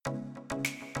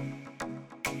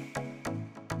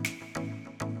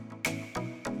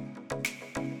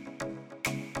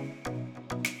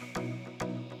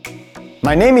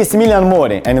My name is Smiljan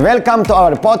Mori and welcome to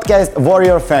our podcast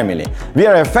Warrior Family. We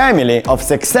are a family of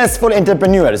successful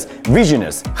entrepreneurs,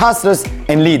 visionaries, hustlers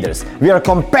and leaders. We are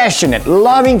compassionate,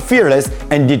 loving, fearless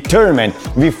and determined.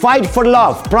 We fight for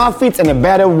love, profits and a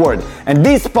better world. And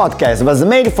this podcast was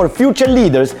made for future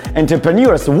leaders,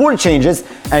 entrepreneurs, world changers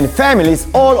and families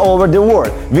all over the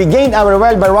world. We gained our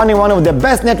wealth by running one of the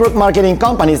best network marketing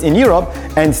companies in Europe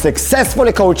and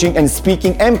successfully coaching and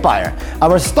speaking empire.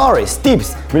 Our stories,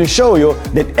 tips will show you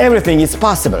that everything is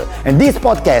possible. And this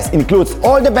podcast includes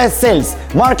all the best sales,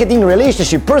 marketing,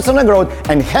 relationship, personal growth,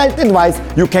 and health advice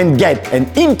you can get and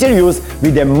interviews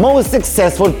with the most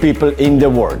successful people in the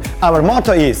world. Our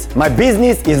motto is, my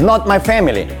business is not my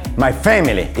family. My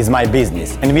family is my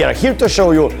business. And we are here to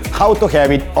show you how to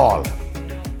have it all.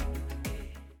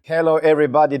 Hello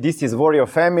everybody, this is Warrior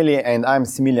Family and I'm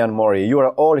Smiljan Mori. You are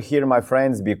all here, my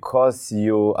friends, because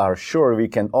you are sure we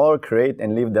can all create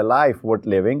and live the life worth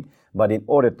living. But in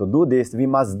order to do this, we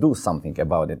must do something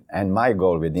about it. And my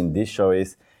goal within this show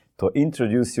is to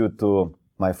introduce you to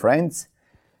my friends,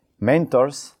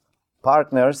 mentors,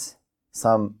 partners,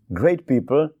 some great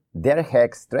people, their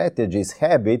hacks, strategies,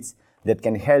 habits that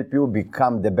can help you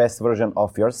become the best version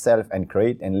of yourself and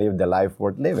create and live the life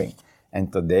worth living.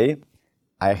 And today,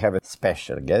 I have a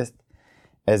special guest.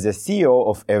 As the CEO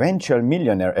of Eventual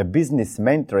Millionaire, a business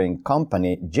mentoring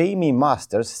company, Jamie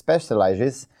Masters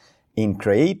specializes in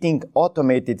creating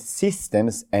automated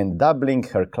systems and doubling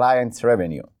her clients'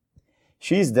 revenue.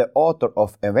 She is the author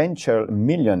of Eventual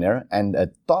Millionaire and a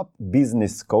top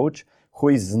business coach who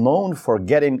is known for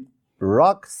getting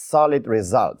rock-solid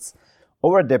results.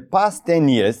 Over the past 10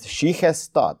 years, she has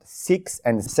taught 6-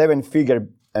 and 7-figure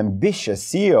ambitious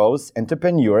CEOs,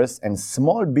 entrepreneurs, and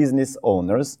small business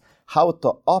owners how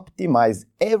to optimize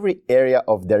every area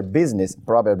of their business,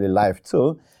 probably life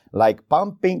too, like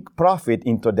pumping profit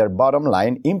into their bottom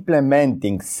line,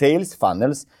 implementing sales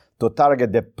funnels to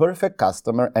target the perfect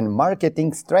customer, and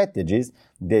marketing strategies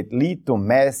that lead to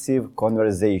massive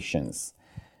conversations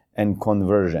and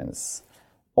conversions.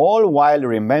 All while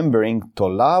remembering to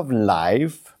love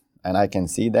life, and I can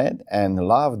see that, and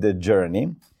love the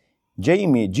journey.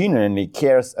 Jamie genuinely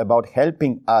cares about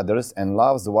helping others and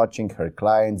loves watching her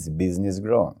clients' business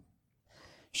grow.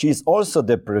 She is also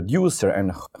the producer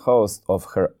and host of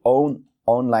her own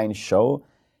online show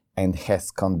and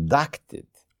has conducted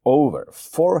over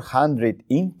 400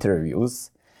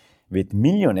 interviews with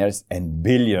millionaires and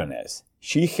billionaires.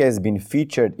 She has been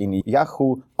featured in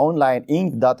Yahoo, Online,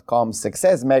 Inc.com,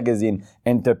 Success Magazine,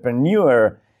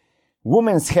 Entrepreneur,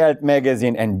 Women's Health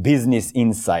Magazine, and Business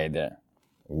Insider.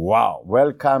 Wow,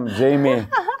 welcome Jamie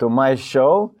to my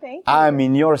show. Thank you. I'm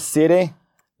in your city.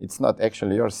 It's not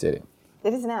actually your city.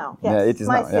 It is now. Yes, Yeah, it is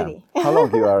my now. city. Yeah. How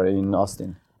long you are in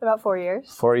Austin? About 4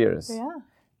 years. 4 years. Yeah.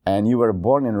 And you were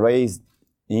born and raised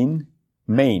in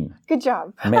Maine. Good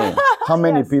job. Maine. How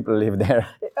many Yes. people live there?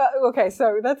 Okay,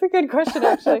 so that's a good question,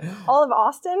 actually. All of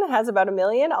Austin has about 1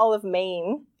 million. All of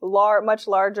Maine, much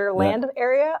larger land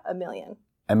area, 1 million.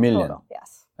 1 million. Total,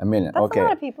 yes. 1 million. That's okay. a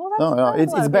lot of people. That's No, not a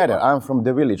it's lot of better. people. I'm from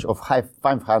the village of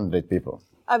 500 people.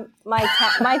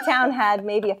 My town had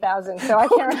maybe 1,000, so I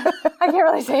can't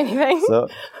really say anything. So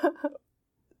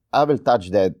I will touch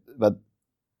that. But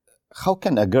how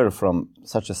can a girl from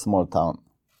such a small town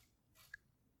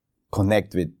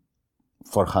connect with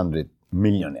 400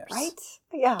 millionaires? Right?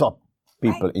 Yeah. Top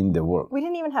people Right. in the world. We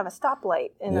didn't even have a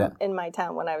stoplight Yeah. in my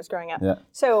town when I was growing up. Yeah.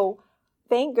 So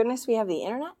thank goodness we have the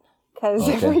internet. Because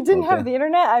if Okay, we didn't okay. have the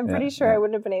internet, I'm Yeah, pretty sure yeah. I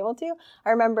wouldn't have been able to. I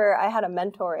remember I had a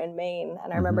mentor in Maine,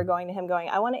 and I remember going to him going,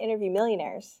 I want to interview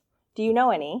millionaires. Do you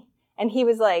know any? And he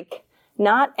was like,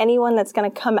 not anyone that's going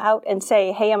to come out and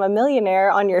say, hey, I'm a millionaire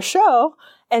on your show.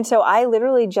 And so I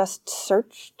literally just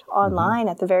searched online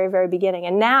at the very, very beginning.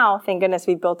 And now, thank goodness,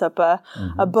 we've built up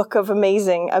a book of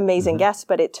amazing guests,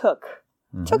 but it took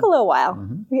a little while.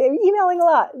 Emailing a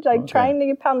lot, like trying to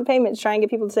get pound the payments, trying to get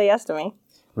people to say yes to me.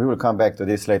 We will come back to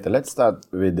this later. Let's start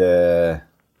with the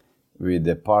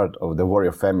part of the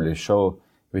Warrior Family show,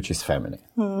 which is family.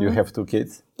 You have 2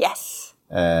 kids. Yes.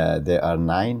 They are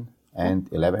 9 and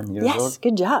 11 years old. Yes,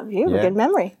 good job. You have Yeah. a good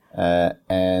memory.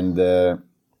 And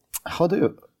how do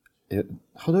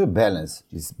you balance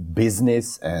this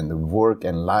business and work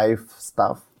and life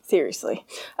stuff? Seriously.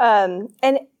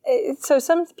 So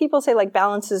some people say like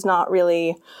balance is not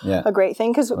really a great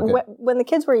thing because when the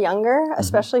kids were younger,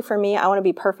 especially for me, I want to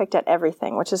be perfect at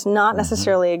everything, which is not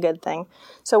necessarily a good thing.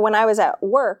 So when I was at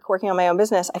work working on my own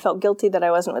business, I felt guilty that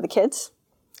I wasn't with the kids.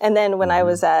 And then when I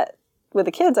was at with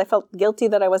the kids, I felt guilty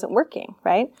that I wasn't working,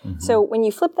 right? So when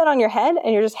you flip that on your head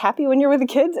and you're just happy when you're with the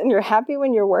kids and you're happy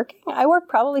when you're working, I work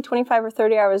probably 25 or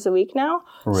 30 hours a week now.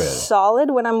 Really?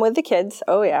 Solid when I'm with the kids.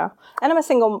 Oh, yeah. And I'm a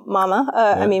single mama.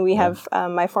 I mean, we have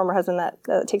my former husband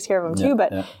that takes care of them too,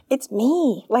 but it's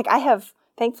me. Like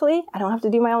thankfully, I don't have to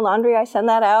do my own laundry. I send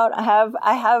that out.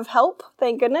 I have help,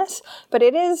 thank goodness. But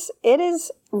it is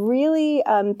really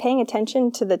paying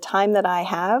attention to the time that I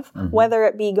have, whether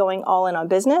it be going all in on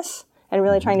business and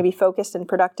really trying to be focused and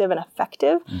productive and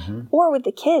effective, or with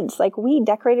the kids. Like we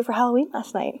decorated for Halloween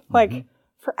last night, like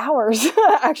for hours,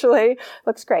 actually.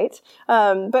 Looks great.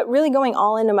 But really going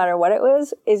all in no matter what it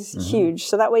was is huge.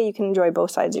 So that way you can enjoy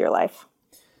both sides of your life.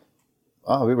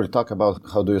 Oh, we will talk about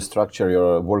how do you structure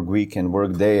your work week and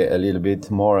work day a little bit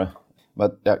more.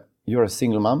 But you're a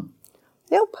single mom?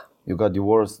 Yep. You got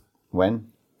divorced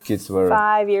when? Kids were...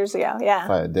 5 years ago,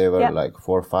 yeah. They were like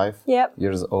 4 or 5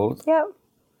 years old? Yep.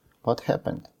 What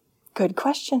happened? Good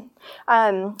question. He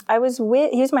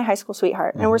was my high school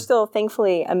sweetheart, and we're still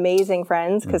thankfully amazing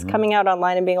friends, because coming out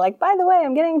online and being like, by the way,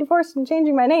 I'm getting divorced and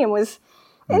changing my name was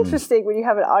interesting when you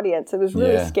have an audience. It was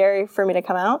really scary for me to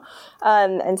come out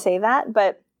and say that.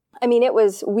 But I mean,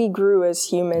 we grew as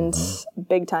humans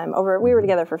big time. We were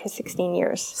together for 16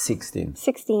 years. 16?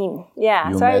 16, yeah.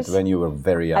 You met when you were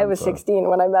very young. I was 16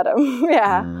 when I met him,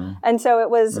 yeah. And so it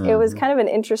was kind of an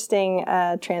interesting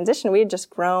transition. We had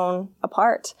just grown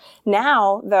apart.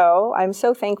 Now, though, I'm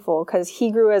so thankful because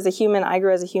he grew as a human, I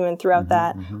grew as a human throughout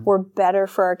that. We're better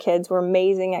for our kids. We're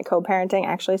amazing at co-parenting,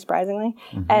 actually, surprisingly.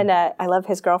 And I love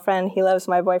his girlfriend. He loves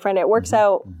my boyfriend. It works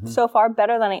out so far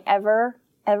better than I ever,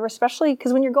 especially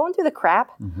because when you're going through the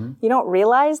crap, you don't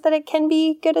realize that it can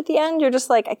be good at the end. You're just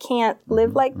like, I can't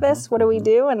live like this. What do we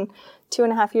do? And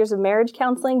 2.5 years of marriage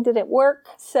counseling didn't work.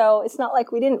 So it's not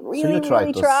like we didn't really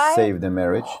try. To save the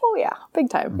marriage? Oh, yeah. Big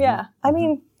time. Yeah. I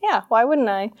mean, yeah, why wouldn't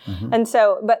I? And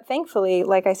so, but thankfully,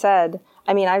 like I said,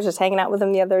 I mean, I was just hanging out with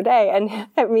him the other day,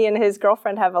 and me and his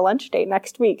girlfriend have a lunch date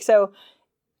next week. So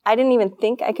I didn't even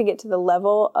think I could get to the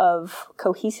level of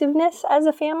cohesiveness as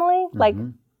a family. Like,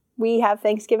 we have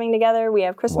Thanksgiving together. We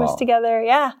have Christmas together.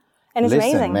 Yeah. And it's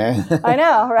amazing. Man. I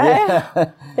know,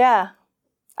 right? Yeah.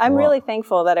 I'm really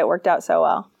thankful that it worked out so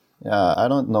well. Yeah. I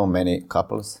don't know many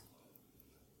couples,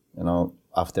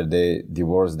 after they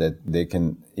divorce that they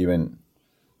can even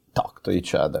talk to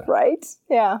each other. Right?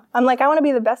 Yeah. I'm like, I want to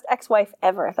be the best ex-wife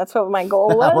ever. That's what my goal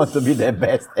was. I want to be the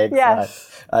best ex-wife.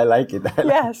 Yes. I like it.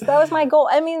 Yes, that was my goal.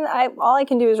 I mean, all I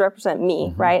can do is represent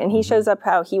me, right? And he shows up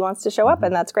how he wants to show up,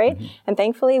 and that's great. And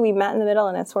thankfully, we met in the middle,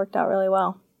 and it's worked out really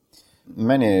well.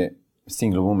 Many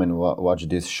single women watch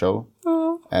this show,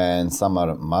 and some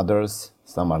are mothers,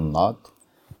 some are not.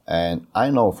 And I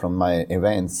know from my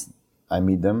events, I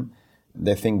meet them,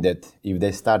 they think that if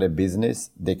they start a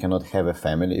business, they cannot have a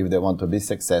family. If they want to be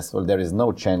successful, there is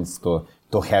no chance to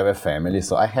have a family.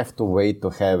 So I have to wait to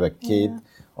have a kid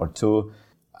or two.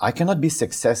 I cannot be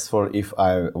successful if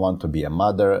I want to be a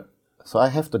mother. So I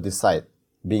have to decide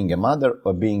being a mother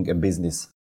or being a business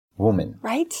woman.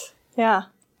 Right? Yeah.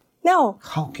 No.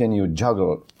 How can you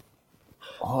juggle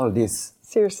all these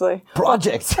seriously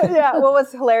projects? Yeah. Well,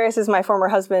 what's hilarious is my former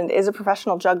husband is a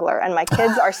professional juggler, and my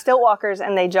kids are still walkers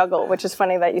and they juggle, which is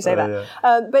funny that you say that.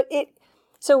 Yeah.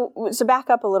 So back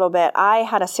up a little bit. I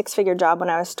had a 6-figure job when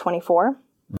I was 24,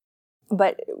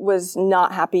 but was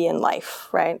not happy in life,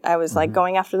 right? I was like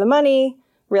going after the money,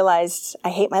 realized I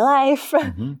hate my life,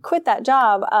 quit that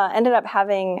job, ended up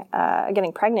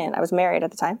getting pregnant. I was married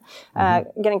at the time,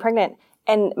 getting pregnant.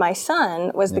 And my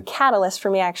son was the catalyst for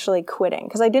me actually quitting,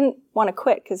 because I didn't want to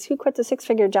quit, because who quits a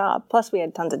 6-figure job? Plus we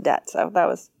had tons of debt, so that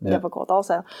was difficult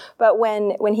also. But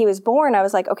when he was born, I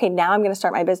was like, okay, now I'm going to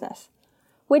start my business,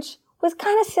 which was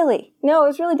kind of silly. No, it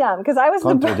was really dumb, because I was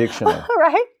contradictional,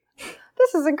 right?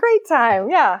 This is a great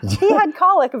time. Yeah. He had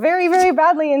colic very, very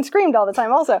badly and screamed all the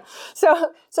time also.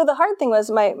 So the hard thing was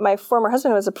my former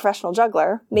husband was a professional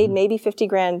juggler, made maybe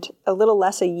 $50,000, a little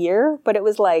less a year, but it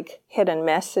was like hit and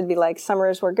miss. It'd be like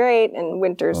summers were great and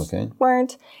winters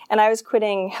weren't. And I was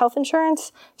quitting health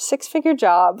insurance, 6-figure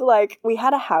job. Like, we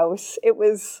had a house. It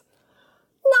was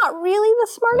not really the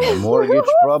smartest. A mortgage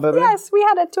probably? Yes, we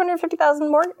had a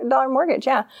 $250,000 mortgage,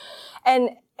 yeah.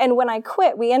 And when I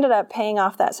quit, we ended up paying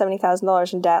off that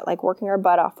 $70,000 in debt, like working our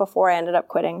butt off before I ended up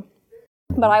quitting.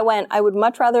 But I would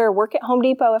much rather work at Home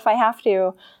Depot if I have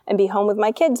to and be home with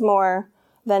my kids more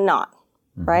than not,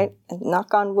 right? And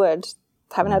knock on wood,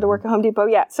 haven't had to work at Home Depot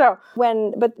yet.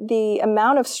 But the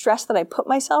amount of stress that I put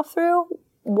myself through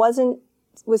was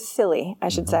silly, I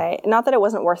should say. Not that it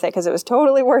wasn't worth it, because it was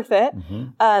totally worth it.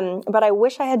 But I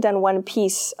wish I had done one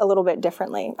piece a little bit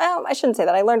differently. Well, I shouldn't say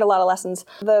that. I learned a lot of lessons.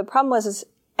 The problem was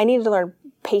I needed to learn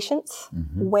patience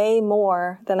way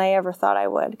more than I ever thought I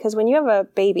would. Because when you have a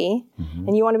baby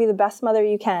and you want to be the best mother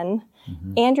you can,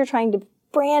 and you're trying to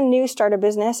brand new start a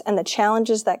business and the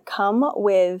challenges that come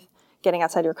with getting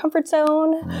outside your comfort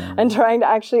zone and trying to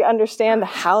actually understand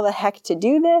how the heck to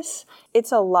do this,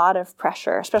 it's a lot of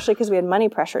pressure, especially because we had money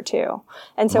pressure too.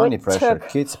 And so money pressure,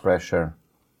 kids pressure.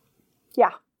 Yeah,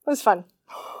 it was fun.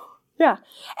 Yeah.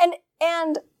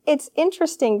 And it's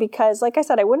interesting because, like I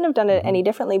said, I wouldn't have done it any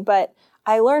differently, but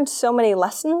I learned so many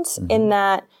lessons in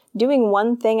that doing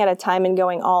one thing at a time and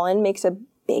going all in makes a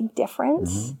big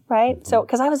difference, right? So,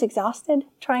 because I was exhausted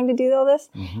trying to do all this.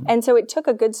 And so it took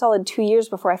a good solid 2 years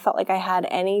before I felt like I had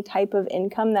any type of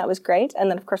income that was great. And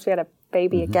then, of course, we had a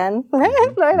baby again, right?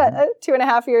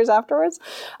 2.5 years afterwards.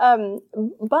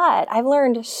 But I've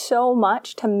learned so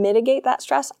much to mitigate that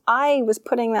stress. I was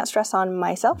putting that stress on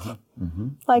myself.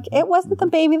 Like, it wasn't the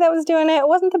baby that was doing it. It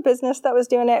wasn't the business that was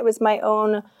doing it. It was my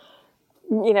own,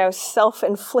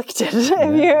 self-inflicted,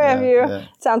 it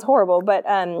sounds horrible, but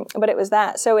it was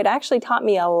that. So it actually taught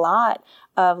me a lot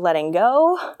of letting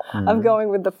go, of going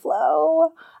with the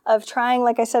flow, of trying,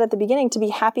 like I said at the beginning, to be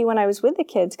happy when I was with the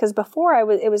kids. Because before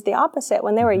it was the opposite.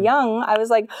 When they were young, I was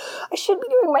like, I should be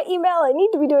doing my email. I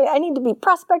need to be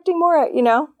prospecting more,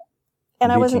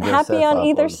 And I wasn't happy on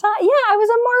either side. Yeah, I was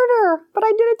a martyr, but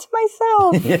I did it to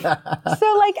myself. So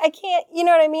I can't, you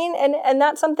know what I mean? And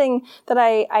that's something that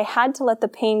I had to let the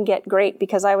pain get great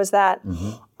because I was that,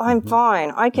 I'm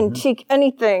fine. I can take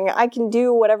anything. I can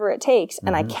do whatever it takes.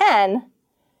 And I can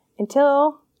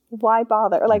until why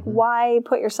bother? Or why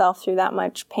put yourself through that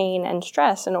much pain and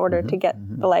stress in order to get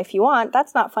the life you want?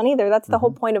 That's not fun either. That's the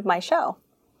whole point of my show.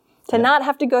 To not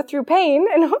have to go through pain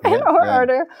in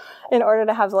order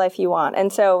to have the life you want.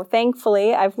 And so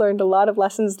thankfully, I've learned a lot of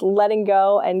lessons letting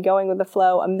go and going with the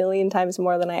flow 1,000,000 times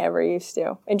more than I ever used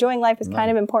to. Enjoying life is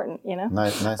kind of important,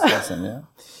 Nice lesson, yeah.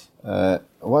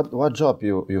 What job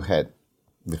you had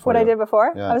before? What I did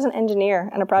before? Yeah. I was an engineer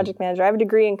and a project manager. I have a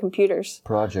degree in computers.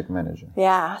 Project manager.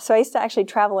 Yeah. So I used to actually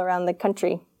travel around the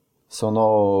country. So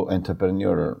no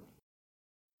entrepreneur?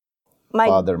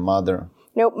 Father, mother?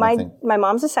 Nope, my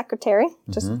mom's a secretary.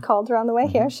 Just called her on the way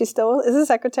here. She still is a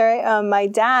secretary. My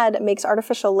dad makes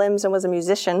artificial limbs and was a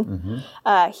musician.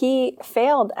 He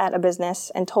failed at a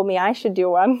business and told me I should do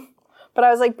one. But I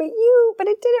was like, but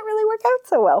it didn't really work out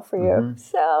so well for you.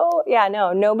 So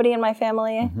nobody in my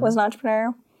family was an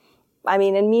entrepreneur. I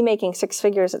mean, and me making 6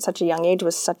 figures at such a young age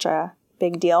was such a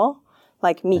big deal.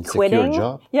 Like me quitting. Secure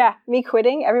job? Yeah, me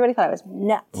quitting. Everybody thought I was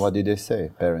nuts. What did they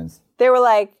say, parents? They were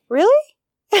like, really?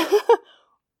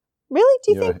 Really? Do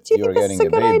you think this is a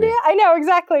good idea? I know,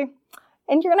 exactly.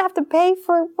 And you're going to have to pay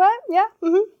for what? Yeah.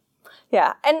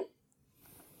 Yeah. And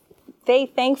they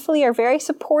thankfully are very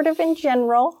supportive in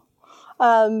general.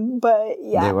 But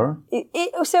yeah. They were?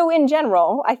 So in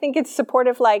general, I think it's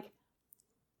supportive I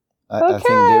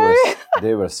think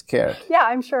they were scared. Yeah,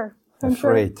 I'm sure.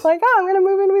 Afraid. Sure. I'm going to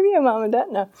move in with you, Mom and Dad.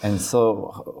 No. And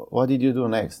so what did you do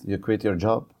next? You quit your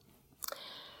job?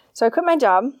 So I quit my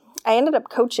job. I ended up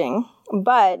coaching.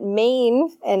 But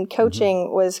Maine and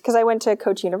coaching was, because I went to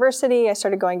Coach University, I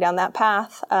started going down that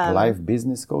path. Life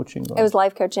business coaching? It was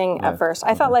life coaching at first.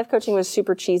 I thought life coaching was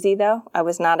super cheesy, though. I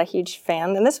was not a huge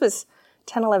fan. And this was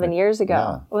 10, 11 years ago.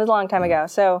 Yeah. It was a long time ago.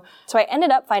 So I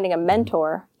ended up finding a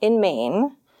mentor in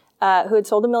Maine who had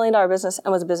sold $1 million business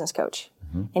and was a business coach.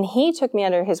 And he took me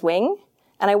under his wing,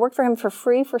 and I worked for him for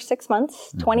free for 6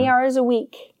 months, 20 hours a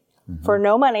week. For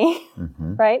no money,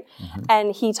 right?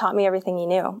 And he taught me everything he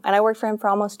knew. And I worked for him for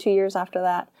almost 2 years after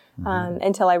that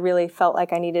until I really felt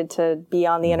like I needed to be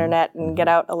on the internet and get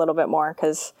out a little bit more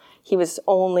because he was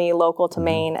only local to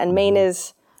Maine. And Maine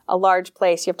is a large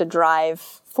place. You have to drive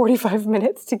 45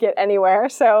 minutes to get anywhere.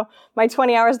 So my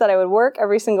 20 hours that I would work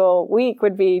every single week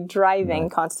would be driving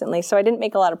constantly. So I didn't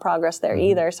make a lot of progress there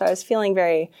either. So I was feeling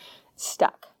very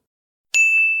stuck.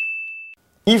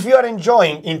 If you are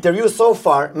enjoying interview so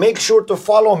far, make sure to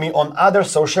follow me on other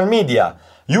social media.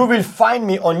 You will find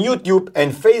me on YouTube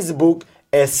and Facebook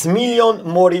as Smiljan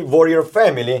Mori Warrior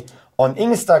Family, on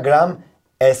Instagram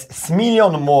as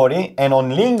Smiljan Mori, and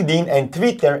on LinkedIn and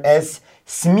Twitter as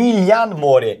Smiljan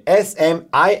Mori,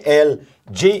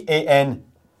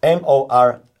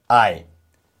 SMILJANMORI.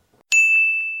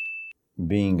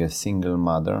 Being a single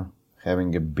mother,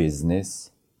 having a business,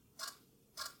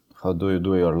 how do you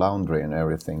do your laundry and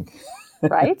everything?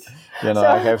 Right?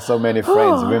 I have so many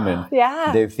friends, women.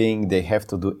 Yeah. They think they have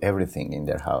to do everything in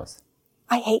their house.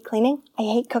 I hate cleaning. I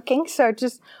hate cooking. So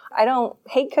I don't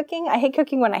hate cooking. I hate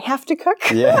cooking when I have to cook.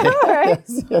 Yeah. Right?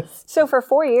 Yes. So for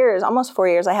 4 years, almost 4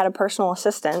 years, I had a personal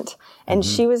assistant, and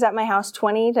she was at my house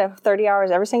 20 to 30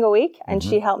 hours every single week, and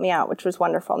she helped me out, which was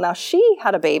wonderful. Now she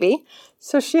had a baby,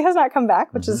 so she has not come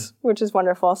back, which is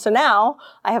wonderful. So now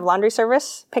I have laundry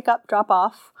service, pick up, drop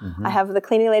off. I have the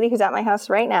cleaning lady who's at my house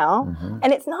right now,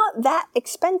 and it's not that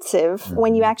expensive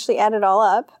when you actually add it all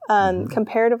up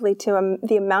comparatively to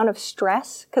the amount of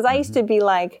stress. Because I used to be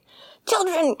like,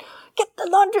 children, get the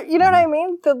laundry. You know what I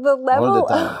mean? The level, All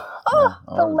the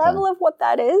time. the level of what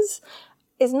that is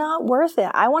not worth it.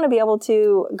 I want to be able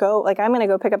to go, like, I'm going to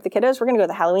go pick up the kiddos. We're going to go to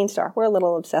the Halloween store. We're a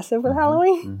little obsessive with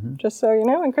Halloween, just so you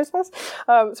know, and Christmas.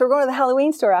 So we're going to the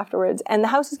Halloween store afterwards, and the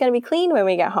house is going to be clean when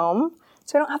we get home.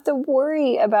 So I don't have to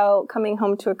worry about coming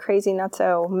home to a crazy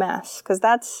nutso mess. Because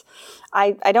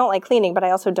I don't like cleaning, but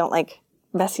I also don't like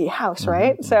messy house,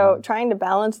 right? So trying to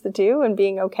balance the two and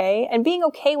being okay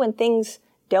when things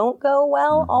don't go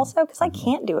well also, because I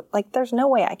can't do it. Like, there's no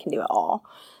way I can do it all.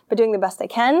 But doing the best I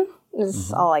can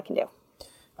is all I can do.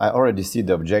 I already see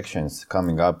the objections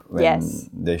coming up when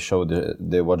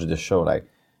they watch the show. Like,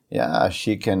 yeah,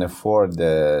 she can afford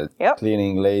the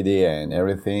cleaning lady and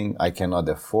everything. I cannot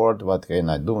afford. What can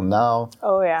I do now?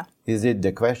 Oh, yeah. Is it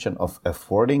the question of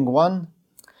affording one?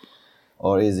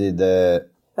 Or is it the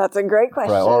That's a great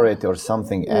question. priority or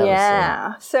something else?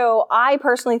 Yeah. So I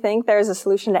personally think there's a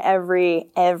solution to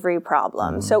every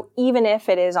problem. So even if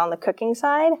it is on the cooking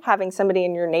side, having somebody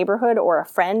in your neighborhood or a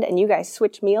friend and you guys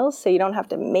switch meals so you don't have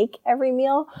to make every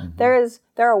meal, there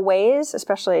are ways,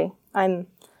 especially I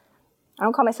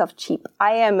don't call myself cheap.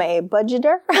 I am a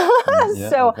budgeter.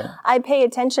 I pay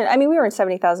attention. I mean, we were in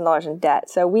 $70,000 in debt.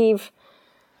 So we've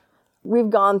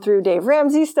gone through Dave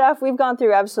Ramsey stuff. We've gone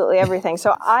through absolutely everything.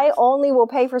 So I only will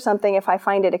pay for something if I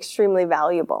find it extremely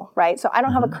valuable, right? So I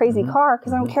don't have a crazy car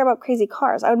because I don't care about crazy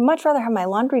cars. I would much rather have my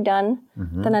laundry done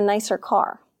than a nicer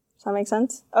car. Does that make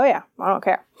sense? Oh yeah, I don't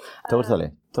care.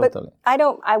 Totally. But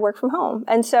I work from home.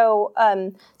 And so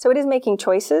it is making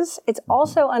choices. It's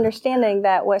also understanding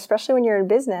that, especially when you're in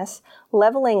business,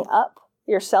 leveling up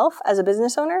yourself as a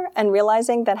business owner and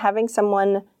realizing that having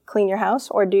someone clean your house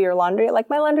or do your laundry, like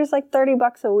my laundry's like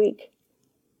 $30 a week.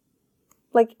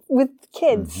 Like with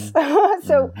kids.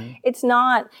 So it's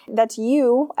not, that's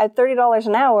you at $30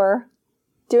 an hour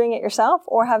doing it yourself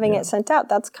or having it sent out.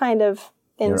 That's kind of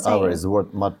insane. Your hour is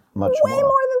worth much way more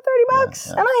than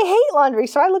 $30. And I hate laundry,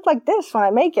 so I look like this when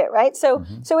I make it, right? So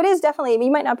it is definitely,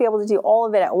 you might not be able to do all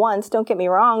of it at once. Don't get me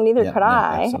wrong, neither could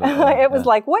I. It was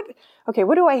like, what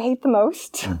do I hate the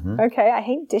most? Okay, I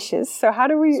hate dishes. So how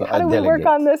do we work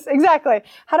on this? Exactly.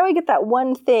 How do I get that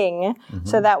one thing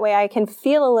so that way I can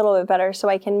feel a little bit better, so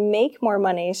I can make more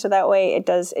money, so that way it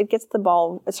starts to get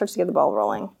the ball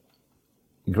rolling.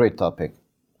 Great topic.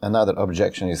 Another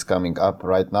objection is coming up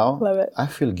right now. Love it. I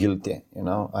feel guilty,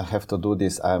 I have to do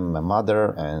this. I'm a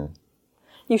mother and...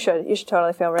 You should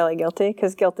totally feel really guilty,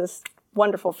 because guilt is a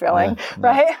wonderful feeling,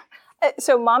 right?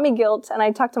 So mommy guilt, and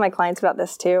I talk to my clients about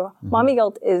this too, mommy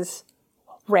guilt is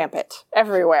rampant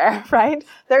everywhere, right?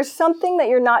 There's something that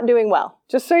you're not doing well,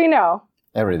 just so you know.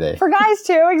 Every day. For guys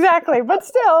too, exactly. But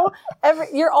still,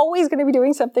 you're always going to be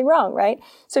doing something wrong, right?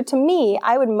 So to me,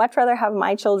 I would much rather have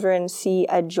my children see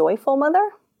a joyful mother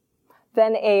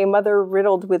than a mother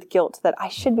riddled with guilt that I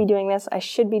should be doing this, I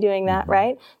should be doing that,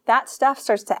 right? That stuff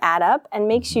starts to add up and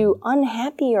makes you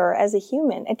unhappier as a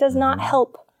human. It does not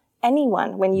help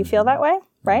anyone when you feel that way,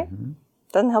 right?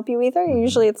 Doesn't help you either.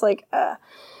 Usually it's like,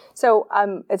 So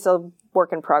it's a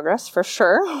work in progress for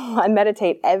sure. I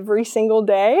meditate every single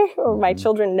day. My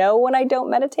children know when I don't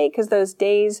meditate, because those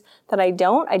days that I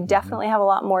don't, I definitely have a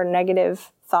lot more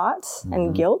negative thoughts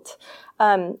and guilt.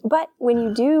 But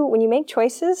when you make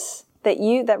choices that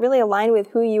really align with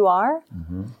who you are,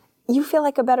 you feel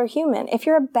like a better human. If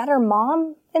you're a better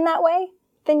mom in that way,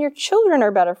 then your children are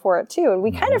better for it too. And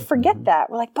we kind of forget that.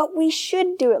 We're like, but we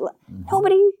should do it.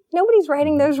 Nobody's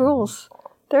writing those rules.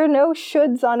 There are no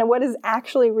shoulds on what is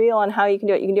actually real on how you can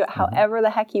do it. You can do it however the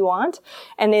heck you want.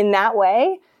 And in that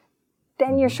way,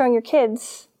 then you're showing your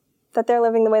kids that they're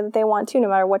living the way that they want to, no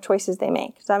matter what choices they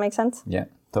make. Does that make sense? Yeah,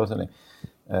 totally.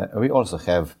 We also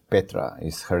have Petra,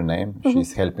 is her name.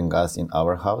 She's helping us in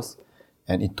our house.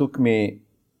 And it took me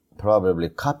probably a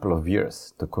couple of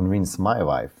years to convince my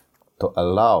wife to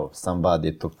allow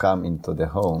somebody to come into the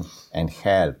home and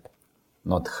help.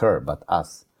 Not her, but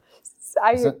us. That's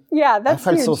I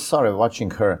felt huge. so sorry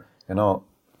watching her,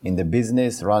 in the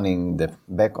business, running the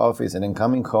back office, and then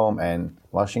coming home and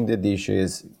washing the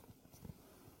dishes,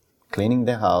 cleaning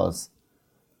the house.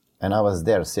 And I was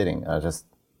there sitting. I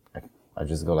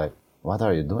just go like, what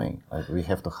are you doing? Like, we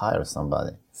have to hire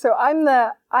somebody. So I'm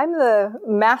the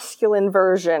masculine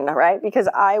version, right? Because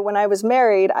when I was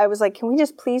married, I was like, can we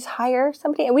just please hire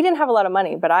somebody? And we didn't have a lot of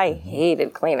money, but I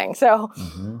hated cleaning. So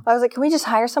I was like, can we just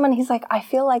hire someone? He's like, I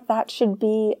feel like that should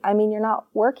be, you're not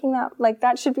working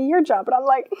that should be your job. And I'm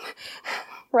like,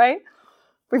 right?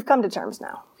 We've come to terms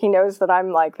now. He knows that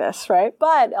I'm like this, right?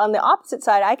 But on the opposite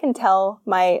side, I can tell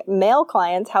my male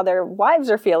clients how their wives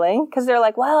are feeling because they're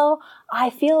like, well, I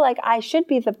feel like I should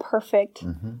be the perfect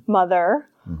mother,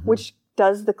 which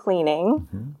does the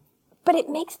cleaning, but it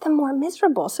makes them more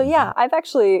miserable. So yeah, I've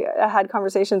actually had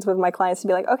conversations with my clients to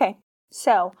be like, okay,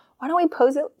 so why don't we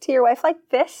pose it to your wife like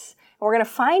this? And we're going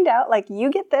to find out, like, you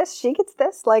get this, she gets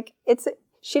this. Like,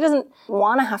 she doesn't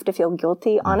want to have to feel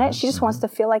guilty on it. She just wants to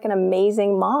feel like an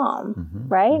amazing mom,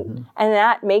 right? And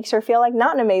that makes her feel like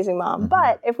not an amazing mom.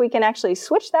 But if we can actually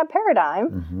switch that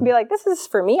paradigm and be like, this is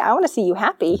for me, I want to see you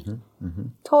happy.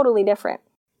 Totally different.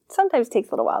 Sometimes takes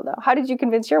a little while, though. How did you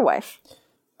convince your wife?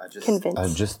 I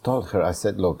just told her, I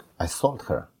said, look, I sold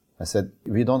her. I said,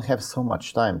 we don't have so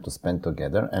much time to spend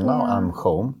together. And now I'm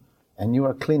home and you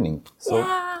are cleaning. So it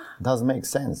does make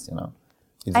sense,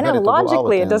 It's I know,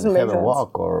 logically it doesn't make sense. Have a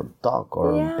walk or talk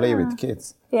or play with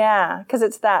kids. Yeah, because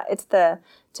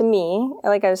to me,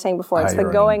 like I was saying before, it's the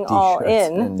going all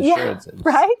in. Shirts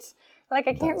right? Like,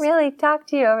 I can't really talk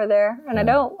to you over there, and I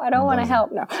don't want to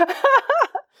help. No.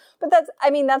 But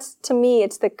that's to me,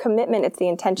 it's the commitment, it's the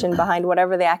intention behind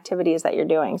whatever the activity is that you're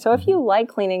doing. So if you like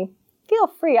cleaning, feel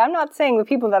free. I'm not saying the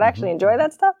people that actually enjoy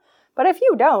that stuff, but if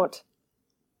you don't,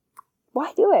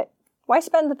 why do it? Why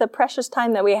spend the precious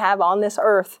time that we have on this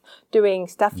earth doing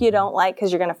stuff you don't like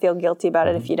because you're going to feel guilty about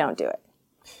it if you don't do it?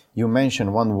 You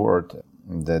mentioned one word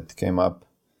that came up.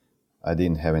 I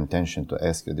didn't have intention to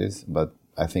ask you this, but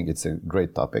I think it's a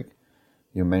great topic.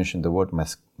 You mentioned the word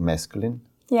masculine.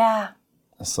 Yeah.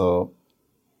 So,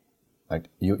 like,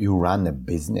 you run a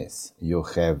business. You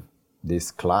have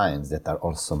these clients that are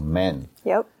also men.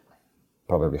 Yep.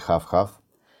 Probably half-half.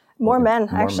 More men,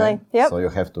 actually. Yep. So you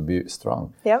have to be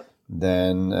strong. Yep.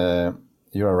 Then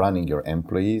you are running your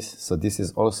employees. So this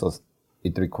is also,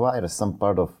 it requires some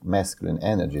part of masculine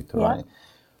energy to run it.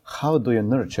 How do you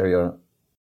nurture your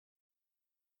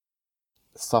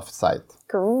soft side?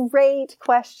 Great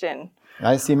question.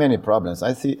 I see many problems.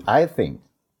 I think,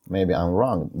 maybe I'm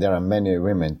wrong, there are many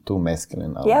women too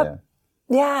masculine out there.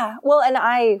 Yeah. Well, and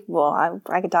I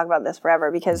could talk about this forever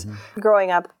because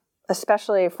growing up,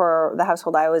 especially for the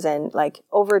household I was in, like,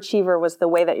 overachiever was the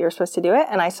way that you're supposed to do it.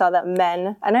 And I saw that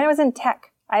men, and I was in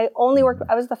tech. I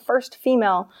was the first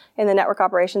female in the network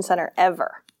operations center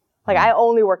ever. Like, I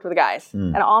only worked with guys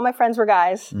and all my friends were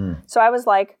guys. So I was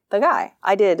like the guy.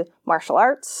 I did martial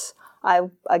arts.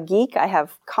 I'm a geek. I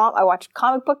watch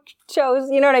comic book shows.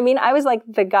 You know what I mean? I was like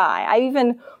the guy.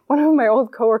 One of my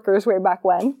old coworkers way back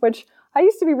when, which I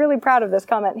used to be really proud of this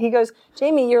comment. He goes,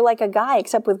 Jamie, you're like a guy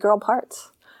except with girl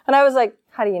parts. And I was like,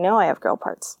 how do you know I have girl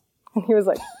parts? And he was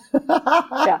like,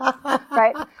 yeah,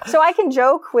 right? So I can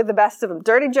joke with the best of them.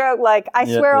 Dirty joke, like, I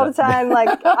swear all the time.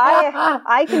 Like,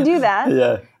 I can do that.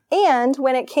 Yeah. And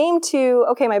when it came to,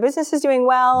 okay, my business is doing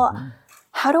well,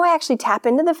 how do I actually tap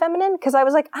into the feminine? Because I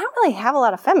was like, I don't really have a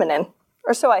lot of feminine.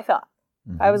 Or so I thought.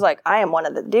 I was like, I am one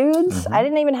of the dudes. I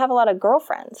didn't even have a lot of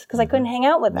girlfriends because I couldn't hang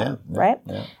out with them, right?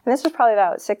 Yeah. And this was probably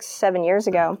about 6-7 years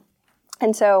ago.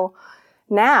 And so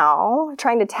now,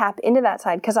 trying to tap into that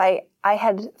side, because I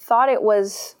had thought it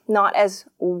was not as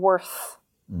worth.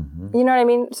 You know what I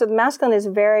mean? So the masculine is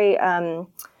very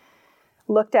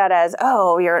looked at as,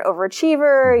 oh, you're an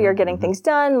overachiever, you're getting things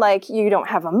done, like, you don't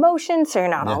have emotions, so you're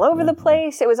not all over the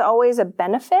place. It was always a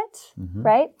benefit,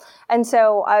 right? And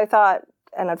so I thought,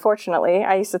 and unfortunately,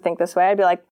 I used to think this way, I'd be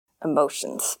like,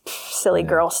 emotions, silly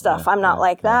girl stuff. I'm not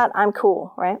like that. I'm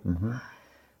cool, right?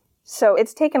 So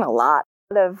it's taken a lot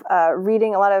of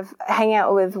reading, a lot of hanging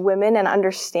out with women and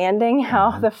understanding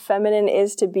how the feminine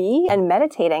is to be, and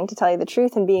meditating, to tell you the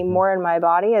truth, and being more in my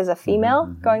body as a female,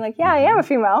 going like, yeah, I am a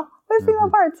female. With female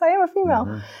parts, I am a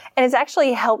female. And it's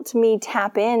actually helped me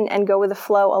tap in and go with the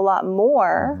flow a lot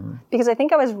more, because I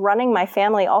think I was running my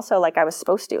family also like I was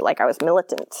supposed to, like I was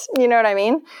militant. You know what I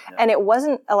mean? And it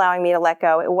wasn't allowing me to let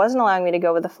go. It wasn't allowing me to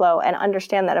go with the flow and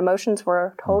understand that emotions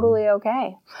were totally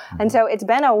okay. And so it's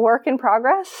been a work in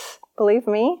progress, believe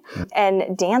me.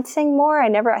 And dancing more.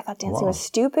 I thought dancing was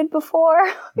stupid before.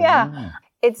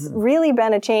 It's really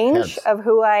been a change of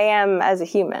who I am as a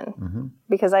human,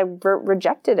 because I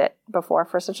rejected it before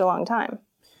for such a long time.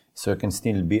 So you can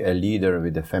still be a leader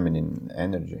with the feminine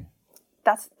energy.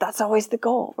 That's always the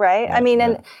goal, right? I mean,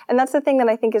 and that's the thing that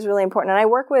I think is really important. And I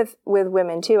work with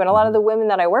women too, and a lot of the women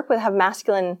that I work with have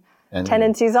masculine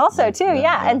tendencies also too.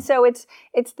 Yeah. And so it's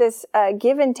this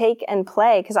give and take and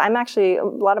play, because I'm actually, a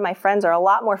lot of my friends are a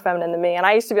lot more feminine than me. And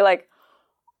I used to be like,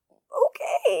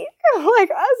 okay, like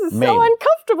this is so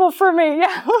uncomfortable for me.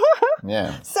 Yeah.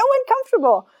 Yeah. So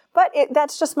uncomfortable. But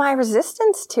that's just my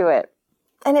resistance to it.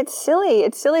 And it's silly.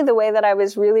 It's silly the way that I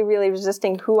was really, really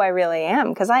resisting who I really am,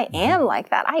 because I am like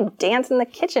that. I dance in the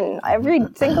kitchen every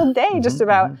single day just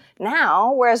about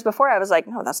now, whereas before I was like,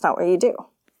 no, that's not what you do.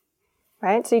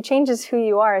 Right? So you changes who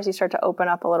you are as you start to open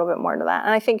up a little bit more to that.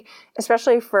 And I think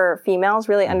especially for females,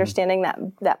 really understanding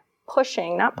that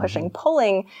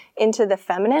pulling into the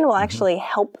feminine will actually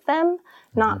help them,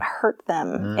 not hurt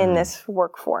them in this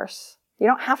workforce. You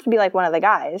don't have to be like one of the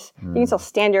guys. You can still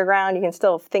stand your ground. You can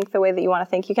still think the way that you want to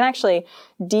think. You can actually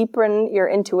deepen your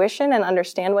intuition and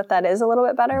understand what that is a little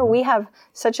bit better. We have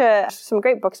some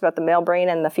great books about the male brain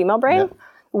and the female brain. Yeah.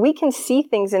 We can see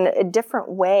things in a different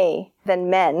way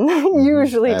than men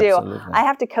usually do. I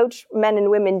have to coach men and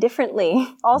women differently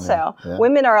also. Yeah.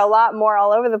 Women are a lot more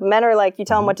all over. The men are like, you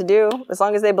tell them what to do. As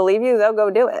long as they believe you, they'll go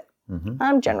do it.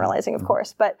 I'm generalizing, of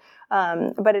course, but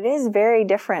it is very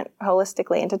different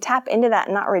holistically. And to tap into that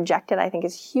and not reject it, I think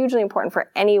is hugely important for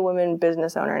any woman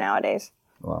business owner nowadays.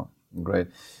 Wow, great.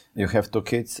 You have 2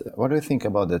 kids. What do you think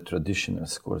about the traditional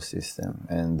school system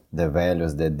and the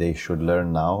values that they should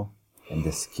learn now and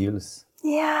the skills?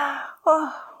 Yeah.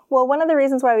 Oh. Well, one of the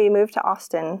reasons why we moved to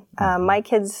Austin, my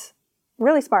kids,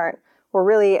 really smart, were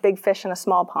really big fish in a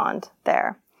small pond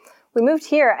there. We moved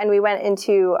here and we went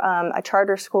into a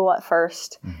charter school at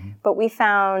first, but we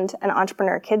found an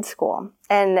entrepreneur kids school.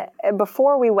 And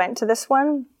before we went to this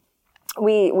one,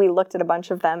 we looked at a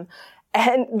bunch of them.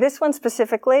 And this one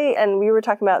specifically, and we were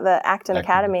talking about the Acton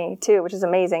Academy too, which is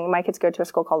amazing. My kids go to a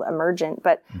school called Emergent,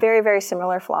 but very, very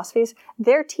similar philosophies.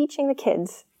 They're teaching the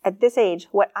kids at this age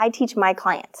what I teach my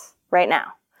clients right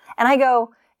now. And I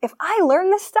go, if I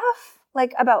learn this stuff,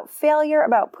 like about failure,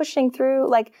 about pushing through,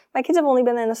 like my kids have only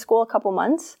been in the school a couple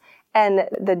months, and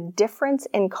the difference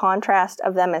in contrast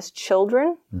of them as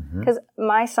children, because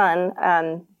my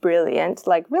son, brilliant,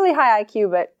 like really high IQ,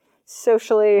 but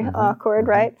socially awkward,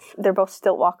 right? They're both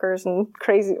stilt walkers and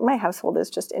crazy. My household is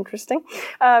just interesting.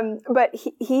 But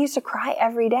he used to cry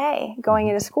every day going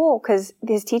into school because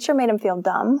his teacher made him feel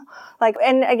dumb. Like,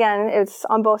 and again, it's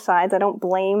on both sides. I don't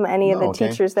blame any of the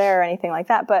teachers there or anything like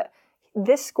that. But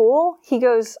this school, he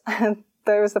goes,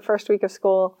 there was the first week of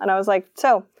school, and I was like,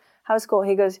 so, how's school?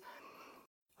 He goes,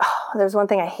 oh, there's one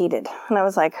thing I hated. And I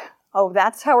was like, oh,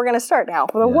 that's how we're going to start now.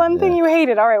 The one thing you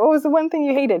hated. All right, what was the one thing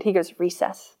you hated? He goes,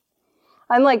 recess.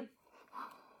 I'm like,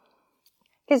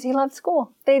 because he loved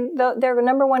school. Their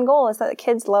number one goal is that the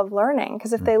kids love learning.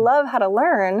 Because if they love how to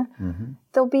learn,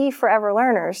 they'll be forever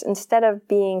learners instead of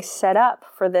being set up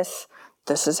for this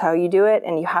is how you do it,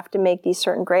 and you have to make these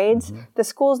certain grades. The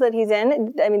schools that he's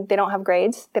in, I mean, they don't have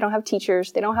grades. They don't have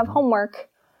teachers. They don't have homework.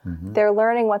 They're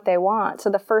learning what they want. So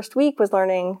the first week was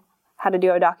learning how to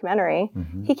do a documentary.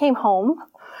 He came home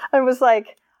and was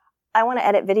like, I want to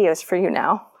edit videos for you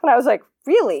now. And I was like,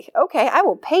 really? Okay, I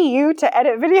will pay you to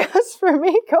edit videos for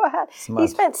me. Go ahead. Smart. He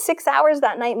spent 6 hours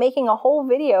that night making a whole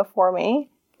video for me.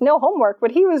 No homework,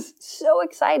 but he was so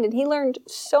excited. He learned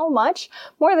so much,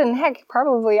 more than heck,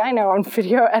 probably I know on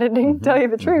video editing, to tell you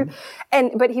the truth.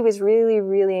 But he was really,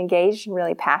 really engaged and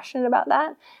really passionate about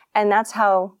that. And that's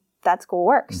how that school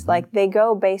works. Like, they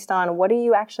go based on, what do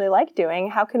you actually like doing?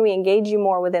 How can we engage you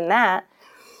more within that?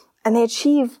 And they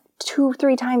achieve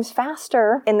 2-3 times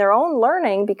faster in their own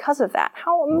learning because of that.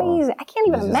 How amazing. I can't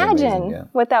even imagine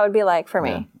what that would be like for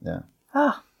me. Yeah.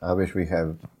 Oh. I wish we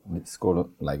have school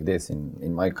like this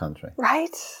in my country. Right?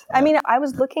 Yeah. I mean, I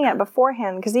was looking at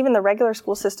beforehand, because even the regular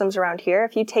school systems around here,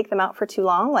 if you take them out for too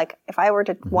long, like if I were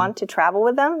to want to travel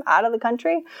with them out of the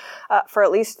country for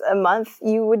at least a month,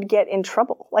 you would get in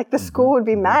trouble. Like the school would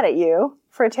be mad at you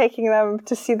for taking them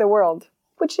to see the world,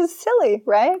 which is silly,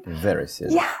 right? Very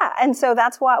silly. Yeah. And so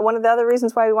that's why one of the other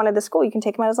reasons why we wanted the school, you can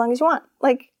take them out as long as you want.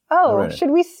 Like, should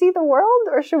we see the world,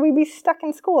 or should we be stuck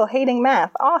in school hating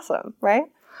math? Awesome, right?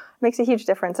 Makes a huge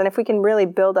difference. And if we can really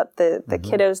build up the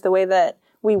kiddos the way that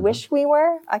we wish we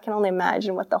were, I can only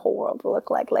imagine what the whole world will look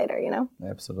like later, you know?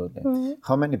 Absolutely.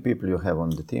 How many people you have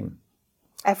on the team?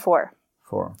 I have 4.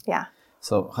 4? Yeah.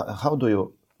 So how do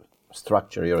you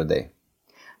structure your day?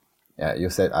 Yeah, you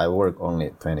said I work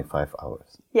only 25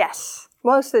 hours. Yes,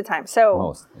 most of the time.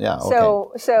 So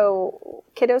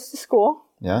kiddos to school.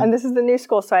 Yeah. And this is the new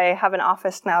school, so I have an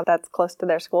office now that's close to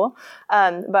their school.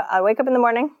 But I wake up in the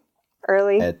morning.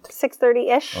 early, At-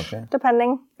 6:30-ish, Okay.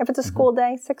 depending. If it's a school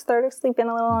day, 6:30, sleep in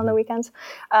a little on the weekends.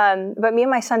 But me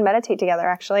and my son meditate together,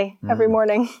 actually, every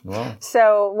morning. Wow.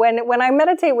 So when I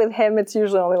meditate with him, it's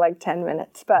usually only like 10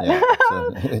 minutes. But, Yeah,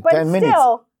 so but 10 minutes.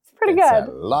 still, it's pretty It's good.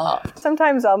 a lot.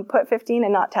 Sometimes I'll put 15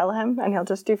 and not tell him, and he'll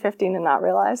just do 15 and not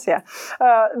realize. Yeah.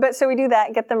 But so we do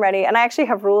that, get them ready. And I actually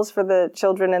have rules for the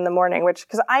children in the morning,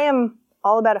 because I am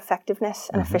all about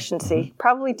effectiveness and efficiency.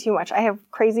 Probably too much. I have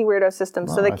crazy weirdo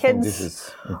systems. So the I kids. think this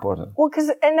is important. Well,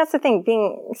 and that's the thing,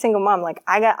 being a single mom, like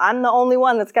I'm the only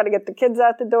one that's got to get the kids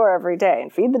out the door every day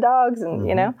and feed the dogs and,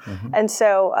 And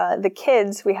so the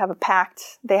kids, we have a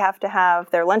pact. They have to have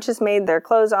their lunches made, their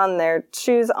clothes on, their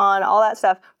shoes on, all that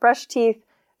stuff, brush teeth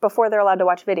before they're allowed to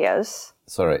watch videos.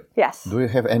 Sorry. Yes. Do you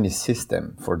have any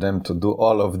system for them to do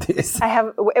all of this?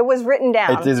 It was written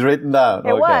down. It is written down.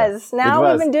 It was. Now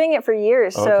we've been doing it for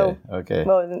years. So, Okay.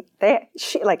 well,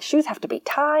 shoes have to be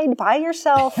tied by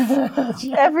yourself,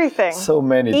 everything. So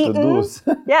many Eaten. to-dos.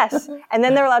 Yes. And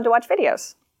then they're allowed to watch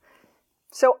videos.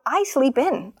 So I sleep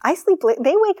in. I sleep late.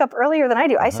 They wake up earlier than I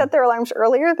do. I set their alarms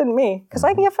earlier than me because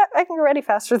I can get ready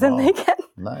faster than they can.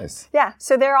 Nice. Yeah.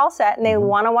 So they're all set and they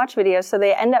want to watch videos. So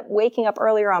they end up waking up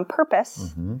earlier on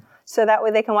purpose. So that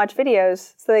way they can watch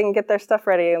videos so they can get their stuff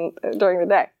ready during the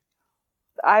day.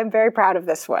 I'm very proud of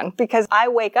this one because I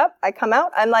wake up, I come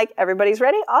out, I'm like, everybody's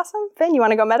ready? Awesome. Finn, you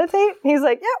want to go meditate? He's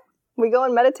like, yep. We go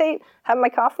and meditate, have my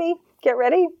coffee, get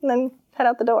ready, and then head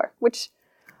out the door, which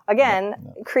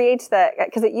again creates that,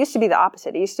 because it used to be the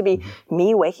opposite. It used to be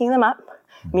me waking them up,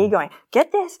 me going,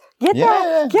 get this, get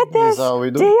that, get this. This is how we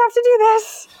do. Do you have to do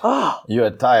this? Oh. You are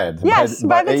tired. Yes,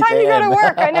 by the 8 time you go to a.m.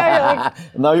 work, I know you're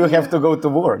like, Now you have to go to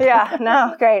work. yeah,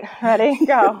 no, great, ready,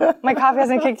 go. My coffee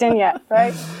hasn't kicked in yet,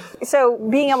 right? So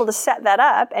being able to set that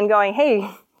up and going, hey,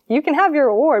 you can have your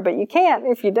reward, but you can't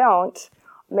if you don't,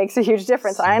 makes a huge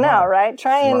difference. I know, right?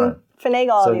 Try and finagle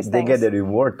all these So they things. get the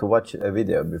reward to watch a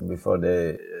video before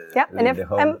they and leave the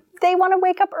home. and they want to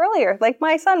wake up earlier. Like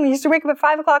my son used to wake up at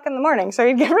 5 o'clock in the morning, so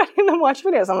he'd get ready and then watch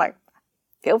videos. I'm like,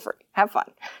 feel free, have fun,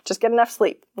 just get enough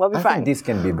sleep. We'll be I fine. think this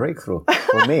can be breakthrough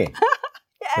for me.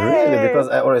 Really, because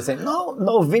I always say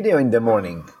no video in the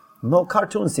morning, no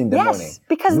cartoons in the morning. Yes,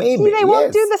 because Maybe, they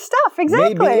won't do the stuff.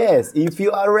 Exactly. Maybe yes, if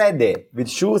you are ready with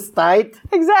shoes tight,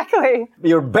 Exactly.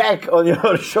 your back on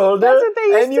your shoulder, That's what they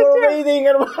used and to you're do. reading.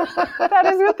 And That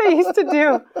is what they used to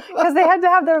do because they had to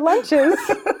have their lunches.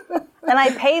 And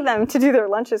I pay them to do their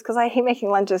lunches because I hate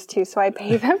making lunches too. So I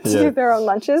pay them to do their own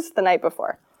lunches the night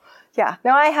before. Yeah.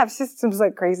 Now I have systems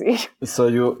like crazy. So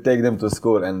you take them to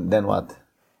school, and then what?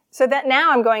 So that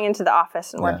now I'm going into the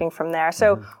office and working from there.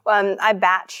 So I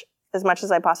batch as much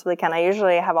as I possibly can. I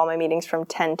usually have all my meetings from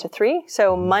 10 to 3.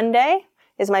 So Monday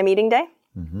is my meeting day.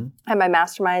 I have my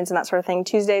masterminds and that sort of thing.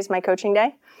 Tuesday is my coaching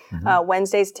day.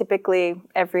 Wednesdays, typically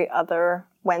every other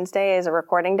Wednesday is a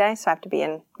recording day. So I have to be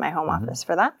in my home office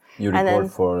for that. You and record then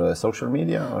for social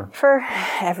media or for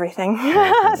everything.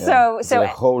 So the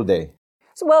whole day?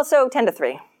 So 10 to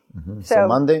 3. So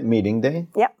Monday, meeting day?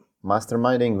 Yep.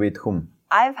 Masterminding with whom?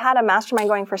 I've had a mastermind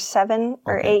going for 7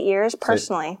 or 8 years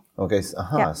personally. Okay,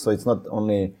 so it's not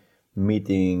only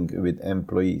meeting with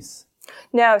employees.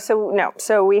 No.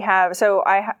 So we have.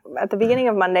 At the beginning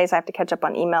of Mondays, I have to catch up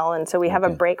on email, and so we have a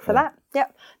break for that.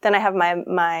 Yep. Then I have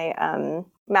my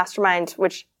mastermind,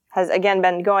 which has again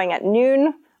been going at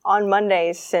noon on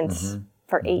Mondays since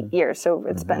for 8 years. So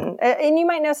it's been, and you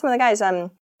might know some of the guys.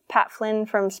 Pat Flynn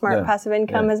from Smart Passive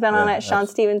Income has been on it. Sean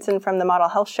Stevenson from the Model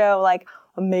Health Show, like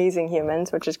amazing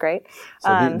humans, which is great.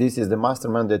 So this is the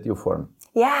mastermind that you formed.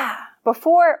 Yeah.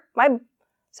 Before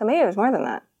so maybe it was more than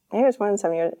that. Maybe it was more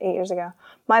than 8 years ago.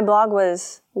 My blog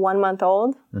was 1 month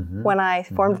old when I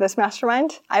formed this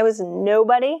mastermind. I was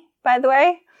nobody, by the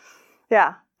way.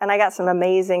 Yeah. And I got some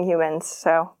amazing humans.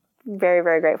 So very,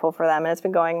 very grateful for them. And it's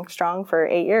been going strong for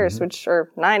 8 years,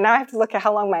 or 9. Now I have to look at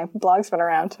how long my blog's been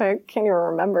around. I can't even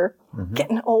remember.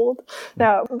 Getting old.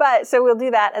 No, but so we'll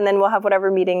do that. And then we'll have whatever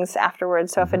meetings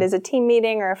afterwards. So if it is a team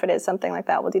meeting or if it is something like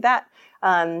that, we'll do that.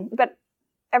 But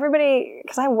everybody,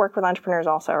 because I work with entrepreneurs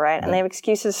also, right? And they have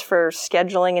excuses for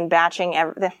scheduling and batching.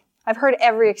 I've heard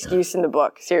every excuse in the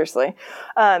book, seriously.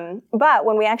 But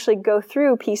when we actually go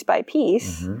through piece by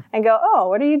piece and go, oh,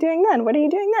 what are you doing then? What are you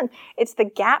doing then? It's the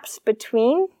gaps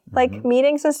between like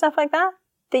meetings and stuff like that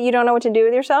you don't know what to do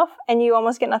with yourself and you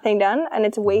almost get nothing done and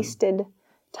it's wasted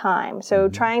time. So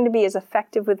trying to be as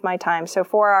effective with my time. So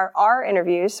for our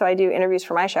interviews, so I do interviews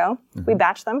for my show. We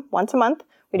batch them once a month.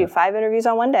 We do 5 interviews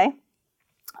on one day.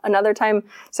 Another time,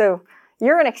 so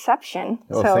You're an exception.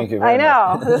 Oh, so thank you very I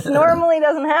know. much. This normally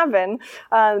doesn't happen.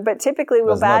 But typically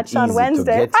we'll batch on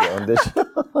Wednesday. To get you on this show.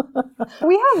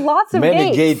 We have lots of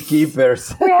Many gates.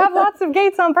 gatekeepers. We have lots of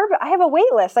gates on purpose. I have a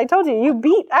wait list. I told you, you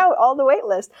beat out all the wait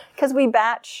list because we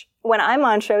batch when I'm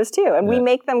on shows too, and we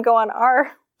make them go on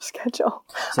our schedule.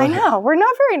 I know. We're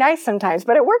not very nice sometimes,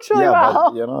 but it works really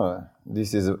well. But,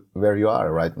 this is where you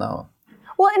are right now.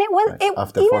 Well, and it was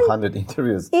After even, 400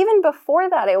 interviews. Even before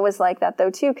that, it was like that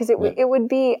though too, because it would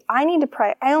be I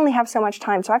only have so much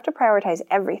time, so I have to prioritize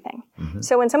everything.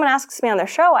 So when someone asks me on their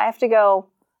show, I have to go.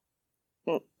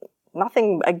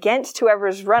 Nothing against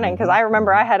whoever's running, because I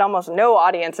remember I had almost no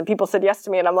audience, and people said yes to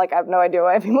me, and I'm like, I have no idea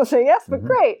why people say yes, but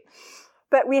great.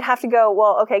 But we'd have to go,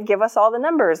 well, okay, give us all the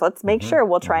numbers. Let's make sure.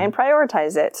 We'll try and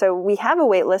prioritize it. So we have a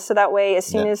wait list, so that way, as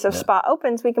soon as a spot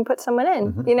opens, we can put someone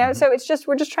in. So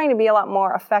we're just trying to be a lot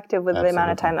more effective with the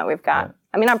amount of time that we've got.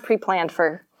 I mean, I'm pre-planned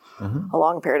for a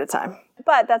long period of time,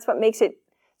 but that's what makes it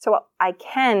so I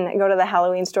can go to the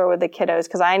Halloween store with the kiddos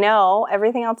because I know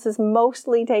everything else is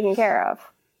mostly taken care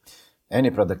of. Any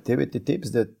productivity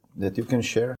tips that you can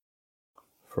share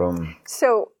from?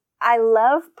 So I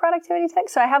love productivity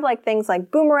tips. So I have like things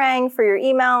like Boomerang for your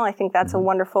email. I think that's a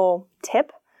wonderful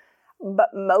tip. But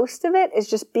most of it is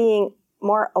just being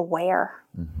more aware,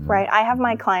 right? I have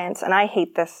my clients, and I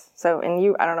hate this. So,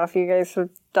 I don't know if you guys have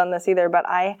done this either, but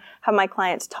I have my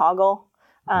clients toggle.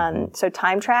 So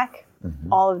time track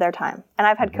all of their time. And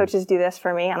I've had coaches do this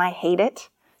for me, and I hate it.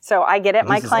 So I get it.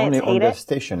 My clients hate it. This is only on the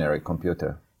stationary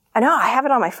computer. I know. I have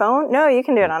it on my phone. No, you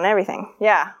can do it on everything.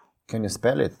 Yeah. Can you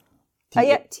spell it?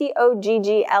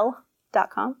 TOGGL.com.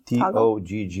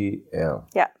 TOGGL.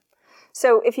 Yeah.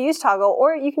 So if you use Toggle,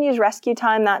 or you can use Rescue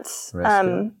Time, that's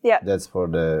That's for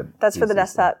the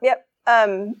desktop. Yep.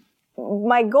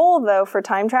 My goal though for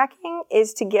time tracking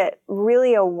is to get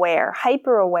really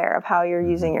hyper aware of how you're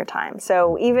using your time.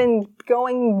 So even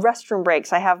going restroom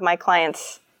breaks, I have my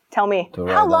clients tell me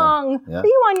how long are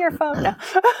you on your phone? No.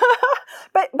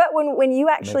 But when you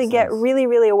actually get really,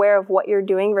 really aware of what you're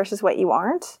doing versus what you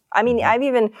aren't. I mean,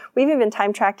 we've even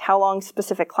time tracked how long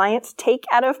specific clients take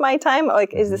out of my time.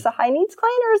 Like, is this a high needs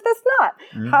client or is this not?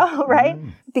 How, right?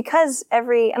 Because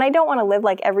and I don't want to live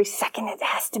like every second it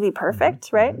has to be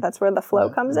perfect, right? That's where the flow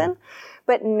comes in.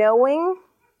 But knowing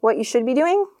what you should be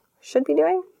doing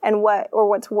and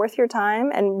what's worth your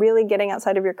time and really getting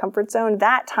outside of your comfort zone,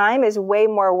 that time is way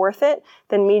more worth it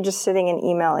than me just sitting in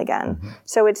email again.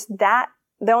 So it's that.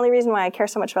 The only reason why I care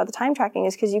so much about the time tracking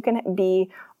is because you can be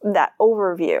that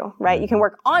overview, right? You can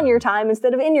work on your time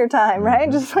instead of in your time, right?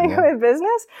 Just like with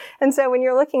business. And so when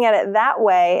you're looking at it that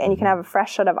way and you can have a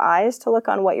fresh set of eyes to look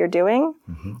on what you're doing,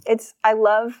 I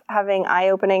love having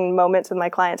eye-opening moments with my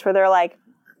clients where they're like,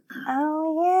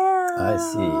 oh yeah. I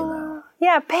see now.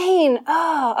 Yeah, pain.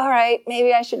 Oh, all right.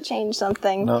 Maybe I should change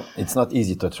something. No, it's not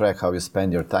easy to track how you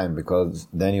spend your time because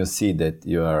then you see that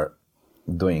you are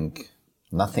doing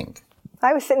nothing.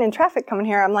 I was sitting in traffic coming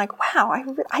here. I'm like, wow,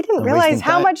 I didn't realize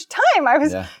how much time I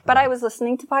was. But I was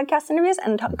listening to podcast interviews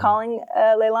and calling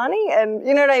Leilani, and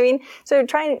you know what I mean? So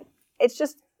it's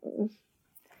just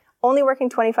only working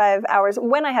 25 hours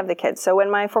when I have the kids. So when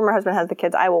my former husband has the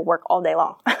kids, I will work all day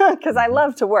long because I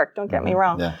love to work, don't get me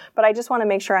wrong. But I just want to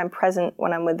make sure I'm present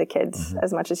when I'm with the kids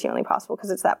as much as humanly possible because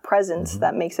it's that presence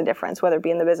that makes a difference, whether it be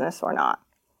in the business or not.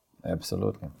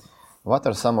 Absolutely. What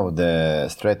are some of the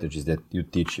strategies that you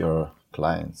teach your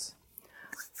clients?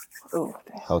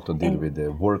 How to deal with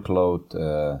the workload?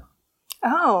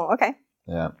 Okay.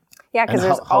 Yeah. Yeah, because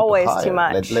there's always too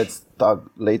much. Let's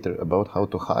talk later about how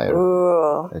to hire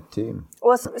a team.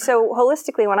 Well, so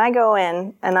holistically, when I go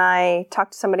in and I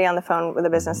talk to somebody on the phone with a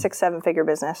business, 6-7-figure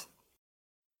business,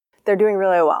 they're doing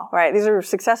really well, right? These are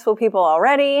successful people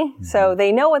already, so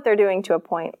they know what they're doing to a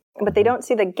point, but they don't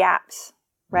see the gaps,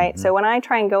 right? So when I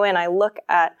try and go in, I look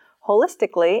at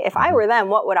holistically, if I were them,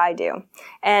 what would I do?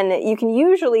 And you can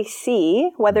usually see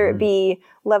whether it be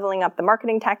leveling up the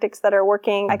marketing tactics that are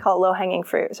working. I call it low-hanging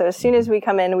fruit. So as soon as we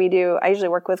come in, I usually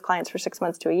work with clients for 6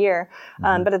 months to a year.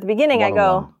 But at the beginning, I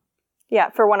go,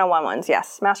 for one-on-one ones,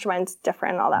 yes. Mastermind's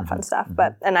different and all that fun stuff.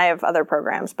 And I have other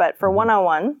programs. But for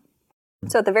one-on-one,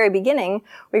 so at the very beginning,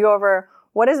 we go over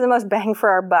what is the most bang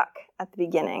for our buck at the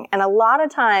beginning. And a lot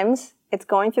of times, it's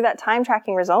going through that time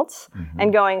tracking results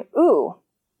and going, ooh,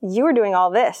 you were doing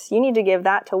all this. You need to give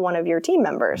that to one of your team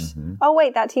members. Oh,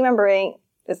 wait, that team member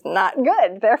is not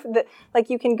good.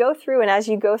 You can go through, and as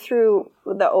you go through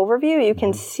the overview, you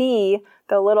can see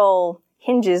the little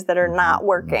hinges that are not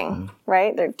working,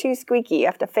 right? They're too squeaky. You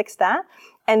have to fix that.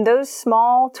 And those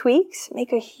small tweaks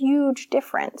make a huge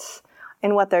difference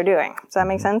in what they're doing. Does that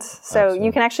make sense? So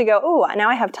you can actually go, oh, now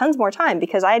I have tons more time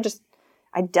because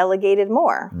I delegated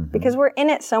more because we're in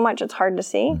it so much it's hard to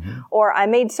see. Or I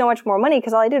made so much more money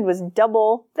because all I did was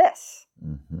double this.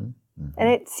 And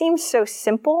it seems so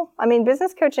simple. I mean,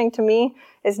 business coaching to me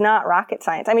is not rocket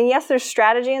science. I mean, yes, there's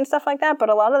strategy and stuff like that, but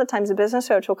a lot of the times a business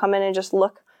coach will come in and just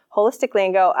look holistically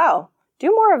and go, oh,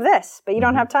 do more of this, but you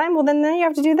don't have time? Well, then you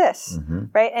have to do this,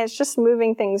 right? And it's just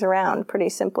moving things around pretty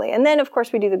simply. And then, of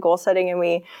course, we do the goal setting and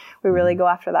we really go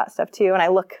after that stuff too. And I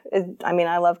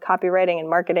love copywriting and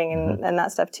marketing and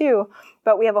that stuff too.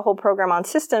 But we have a whole program on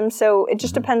systems. So it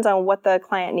just depends on what the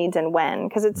client needs and when,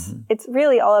 because it's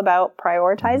really all about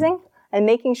prioritizing and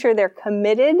making sure they're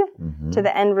committed to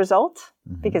the end result,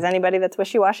 because anybody that's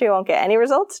wishy-washy won't get any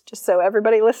results. Just so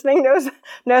everybody listening knows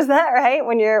that, right?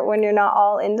 When you're not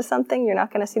all into something, you're not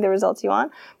going to see the results you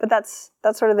want. But that's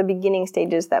sort of the beginning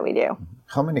stages that we do.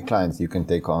 How many clients you can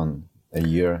take on a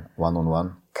year,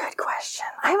 one-on-one? Good question.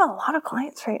 I have a lot of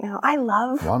clients right now. I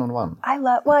love one-on-one.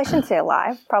 Well, I shouldn't say a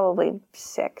lot. Probably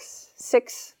six.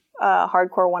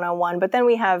 Hardcore one-on-one, but then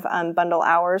we have bundle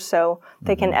hours, so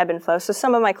they can ebb and flow. So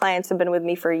some of my clients have been with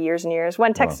me for years and years.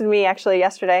 One texted me actually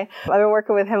yesterday. I've been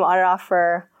working with him on and off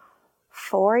for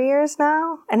 4 years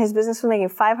now, and his business was making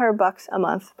 $500 a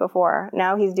month before.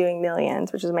 Now he's doing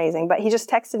millions, which is amazing. But he just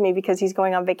texted me because he's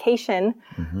going on vacation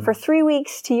for 3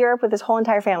 weeks to Europe with his whole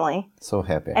entire family. So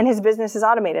happy. And his business is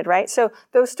automated, right? So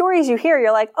those stories you hear,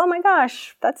 you're like, oh my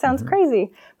gosh, that sounds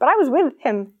crazy. But I was with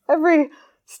him every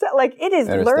it is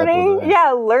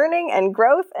learning and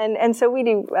growth. And so we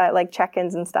do like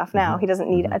check-ins and stuff now. He doesn't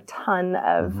need a ton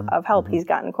of help. He's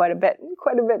gotten quite a bit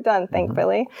done,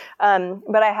 thankfully.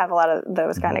 But I have a lot of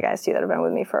those kind of guys too that have been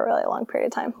with me for a really long period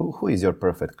of time. Who is your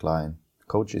perfect client?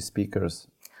 Coaches, speakers?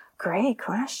 Great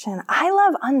question. I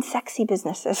love unsexy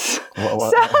businesses.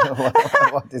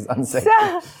 What is unsexy?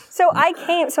 So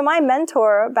my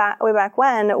mentor way back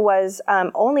when was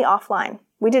only offline.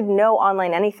 We did no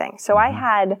online anything. So I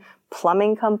had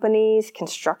plumbing companies,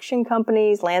 construction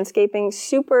companies, landscaping,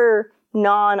 super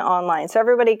non-online. So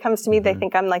everybody comes to me, they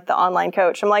think I'm like the online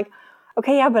coach. I'm like,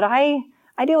 okay, yeah, but I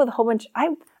deal with a whole bunch.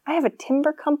 I have a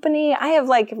timber company. I have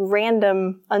like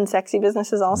random unsexy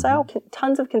businesses also.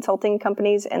 Tons of consulting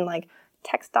companies and like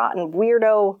TechStot and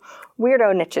weirdo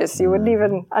niches. You wouldn't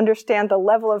even understand the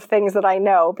level of things that I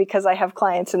know because I have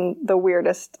clients in the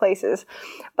weirdest places.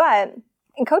 But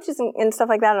and coaches and stuff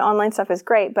like that and online stuff is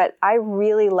great, but I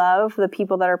really love the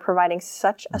people that are providing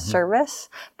such a service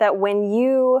that when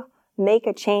you make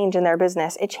a change in their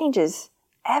business, it changes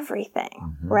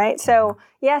everything, right? So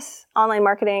yes, online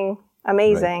marketing,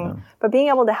 amazing, but being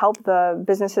able to help the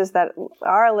businesses that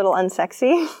are a little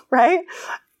unsexy, right?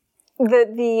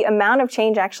 The amount of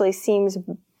change actually seems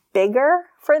bigger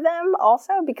for them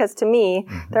also, because to me,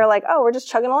 they're like, oh, we're just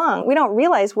chugging along. We don't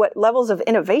realize what levels of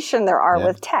innovation there are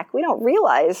with tech. We don't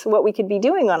realize what we could be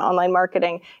doing on online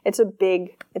marketing. It's a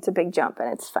big jump,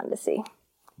 and it's fun to see.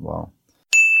 Wow.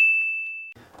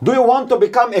 Do you want to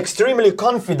become extremely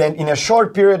confident in a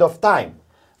short period of time?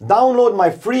 Download my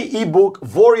free ebook,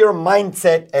 Warrior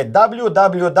Mindset, at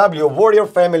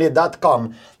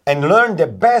www.warriorfamily.com and learn the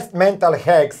best mental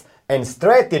hacks and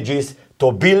strategies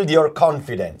to build your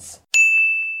confidence.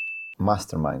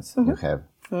 Masterminds you have.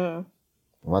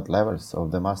 What levels of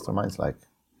the masterminds? Like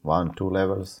 1, 2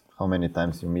 levels? How many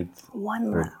times you meet?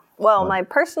 One. Well, my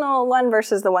personal one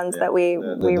versus the ones that we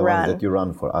run. The ones that you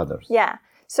run for others. Yeah.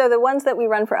 So the ones that we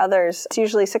run for others, it's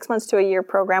usually 6 months to a year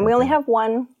program. We only have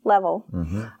one level,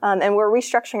 and we're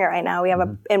restructuring it right now. We have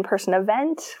an in-person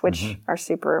event, which are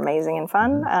super amazing and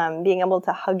fun. Being able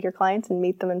to hug your clients and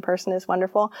meet them in person is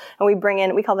wonderful. And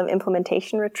we call them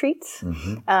implementation retreats.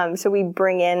 So we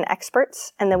bring in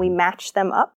experts, and then we match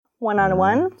them up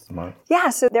one-on-one. Smart. Yeah,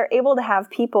 so they're able to have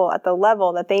people at the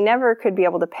level that they never could be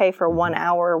able to pay for 1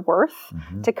 hour worth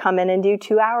to come in and do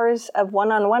 2 hours of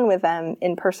one-on-one with them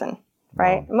in person.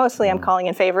 Right? Wow. Mostly I'm calling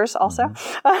in favors also.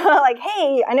 Like,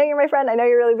 hey, I know you're my friend. I know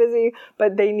you're really busy,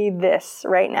 but they need this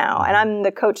right now. And I'm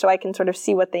the coach, so I can sort of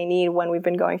see what they need when we've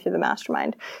been going through the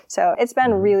mastermind. So it's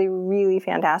been really, really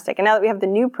fantastic. And now that we have the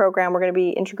new program, we're going to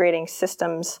be integrating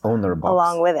systems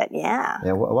along with it. Yeah.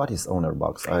 Yeah. What is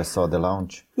Ownerbox? I saw the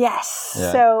launch. Yes.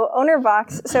 Yeah. So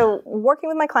Ownerbox, so working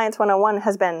with my clients one-on-one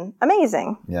has been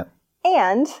amazing. Yeah.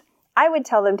 And I would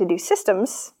tell them to do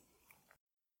systems,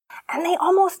 and they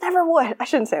almost never would. I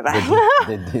shouldn't say that.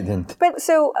 They didn't. But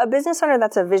so a business owner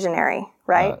that's a visionary,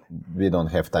 right? We don't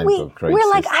have time to create We're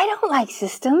like, I don't like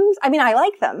systems. I mean, I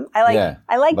like them. I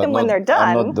like them when they're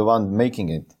done. I'm not the one making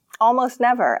it. Almost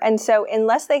never. And so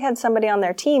unless they had somebody on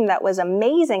their team that was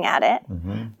amazing at it,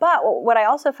 but what I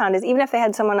also found is even if they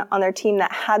had someone on their team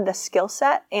that had the skill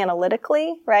set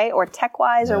analytically, right, or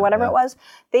tech-wise or whatever it was,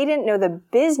 they didn't know the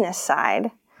business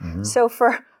side So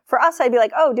for us, I'd be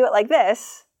like, oh, do it like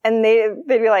this. And they'd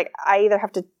be like, I either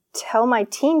have to tell my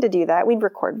team to do that. We'd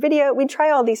record video. We'd try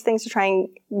all these things to try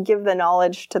and give the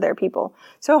knowledge to their people.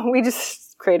 So we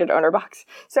just created OwnerBox.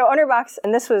 So OwnerBox,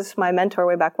 and this was my mentor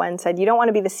way back when, said, you don't want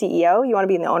to be the CEO, you want to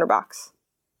be in the OwnerBox.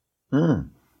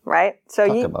 Right? So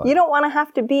you don't want to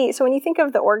have to be, so when you think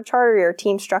of the org chart or your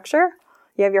team structure,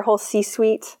 you have your whole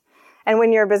C-suite. And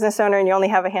when you're a business owner and you only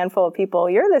have a handful of people,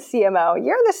 you're the CMO,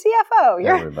 you're the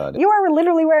CFO, you are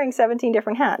literally wearing 17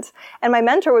 different hats. And my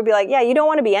mentor would be like, yeah, you don't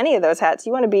want to be any of those hats.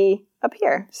 You want to be up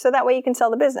here. So that way you can sell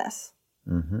the business.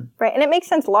 Right? And it makes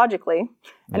sense logically.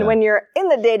 And when you're in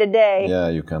the day-to-day. Yeah,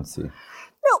 you can't see.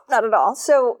 No, not at all.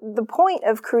 So the point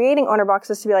of creating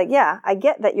OwnerBox is to be like, yeah, I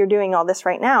get that you're doing all this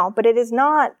right now, but it is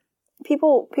not,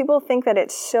 people think that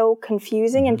it's so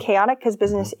confusing and chaotic because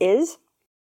business is.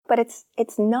 But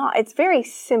it's not. It's very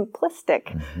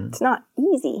simplistic. It's not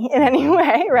easy in any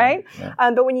way, right?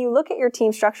 But when you look at your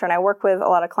team structure, and I work with a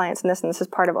lot of clients in this, and this is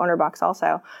part of OwnerBox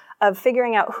also, of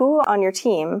figuring out who on your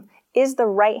team is the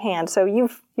right hand. So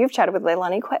you've chatted with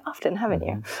Leilani quite often, haven't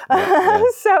you?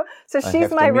 So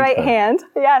she's my right hand.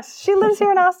 Yes, she lives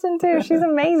here in Austin too. She's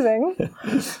amazing.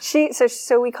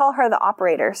 So we call her the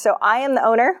operator. So I am the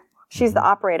owner. She's the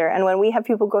operator. And when we have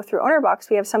people go through OwnerBox,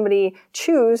 we have somebody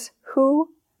choose who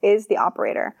is the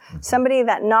operator. Somebody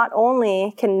that not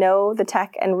only can know the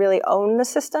tech and really own the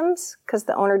systems, because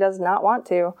the owner does not want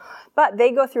to, but they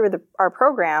go through our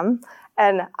program,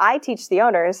 and I teach the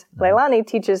owners, Leilani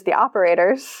teaches the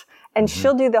operators, and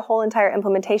she'll do the whole entire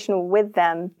implementation with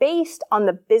them based on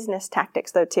the business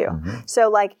tactics though too.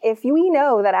 So like if we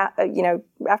know that,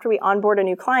 after we onboard a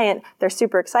new client, they're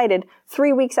super excited,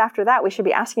 3 weeks after that, we should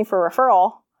be asking for a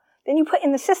referral. Then you put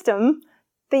in the system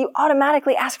that you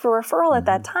automatically ask for referral at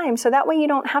that time. So that way you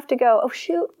don't have to go, oh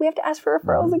shoot, we have to ask for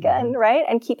referrals again, right?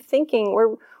 And keep thinking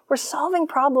we're solving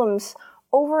problems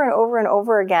over and over and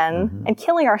over again and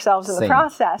killing ourselves in the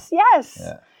process. Yes.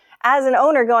 Yeah. As an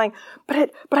owner going,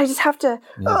 but I just have to,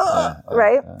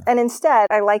 right? And instead,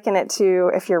 I liken it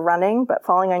to if you're running, but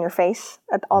falling on your face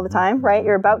all the time, right?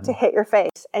 You're about to hit your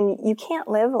face, and you can't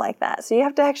live like that. So you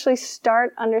have to actually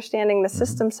start understanding the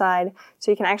system side so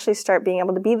you can actually start being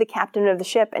able to be the captain of the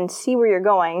ship and see where you're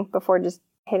going before just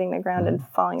hitting the ground and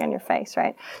falling on your face,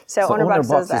 right? So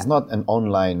OwnerBox is not an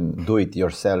online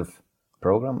do-it-yourself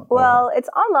program? Well, it's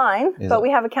online, but we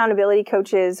have accountability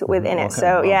coaches within it.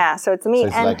 So so it's me. So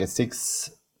it's and like a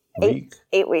 6 week?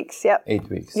 8 weeks, yep. 8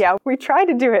 weeks. Yeah, we try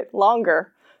to do it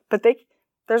longer, but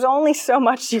there's only so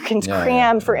much you can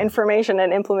cram for information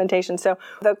and implementation. So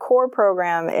the core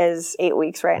program is 8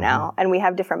 weeks right now, and we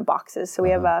have different boxes. So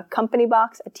we have a company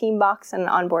box, a team box, and an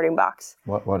onboarding box.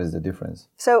 What is the difference?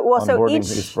 Onboarding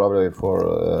is probably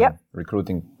for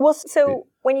recruiting. Well, so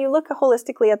when you look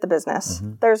holistically at the business,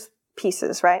 there's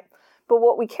pieces, right? But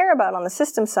what we care about on the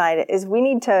system side is we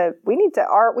need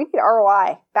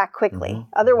ROI back quickly.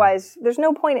 Otherwise, there's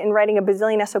no point in writing a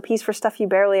bazillion SOPs for stuff you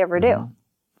barely ever do.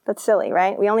 That's silly,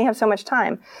 right? We only have so much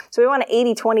time. So we want to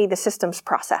 80-20 the systems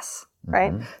process,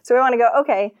 right? So we want to go,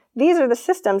 okay, these are the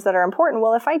systems that are important.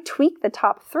 Well, if I tweak the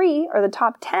top 3 or the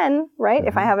top 10, right?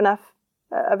 If I have enough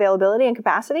availability and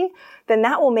capacity, then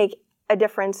that will make a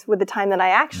difference with the time that I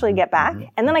actually get back,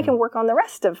 and then I can work on the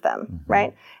rest of them,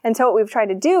 right? And so what we've tried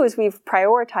to do is we've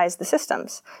prioritized the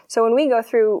systems. So when we go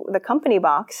through the company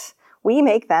box, we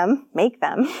make them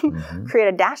create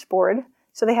a dashboard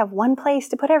so they have one place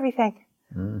to put everything.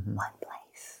 One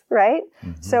place, right?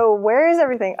 So where is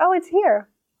everything? Oh, it's here.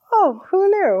 Oh, who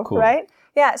knew, right?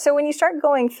 Yeah, so when you start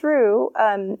going through,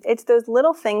 it's those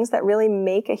little things that really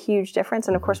make a huge difference.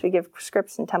 And of course, we give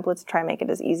scripts and templates to try and make it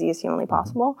as easy as humanly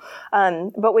possible.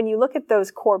 But when you look at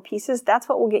those core pieces, that's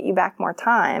what will get you back more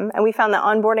time. And we found that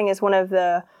onboarding is one of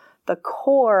the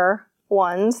core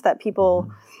ones that people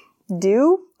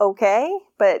do okay.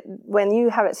 But when you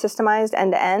have it systemized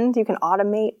end to end, you can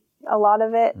automate a lot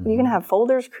of it. You can have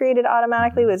folders created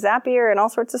automatically with Zapier and all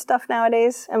sorts of stuff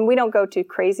nowadays. And we don't go to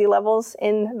crazy levels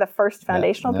in the first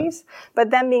foundational piece. But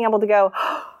then being able to go,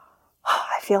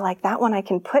 I feel like that one I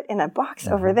can put in a box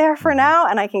over there for now,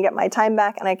 and I can get my time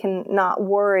back, and I can not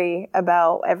worry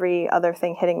about every other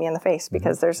thing hitting me in the face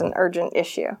because there's an urgent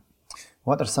issue.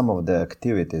 What are some of the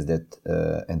activities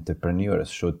that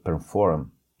entrepreneurs should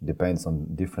perform? Depends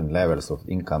on different levels of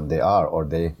income they are, or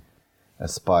they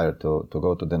aspire to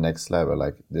go to the next level.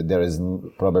 Like there is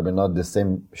probably not the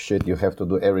same shit you have to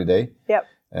do every day. Yep.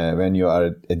 When you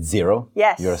are at 0,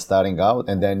 you're starting out,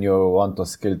 and then you want to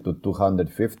scale to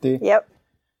 250. Yep.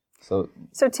 So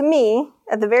to me,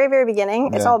 at the very, very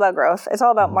beginning, it's all about growth. It's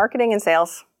all about marketing and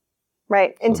sales,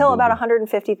 right? Until about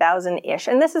 150,000-ish.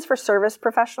 And this is for service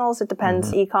professionals. It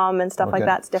depends. E-com and stuff like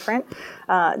that's different,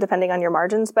 depending on your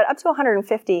margins. But up to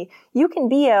 150, you can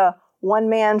be a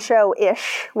one-man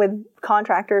show-ish with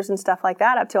contractors and stuff like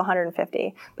that up to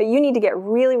 150. But you need to get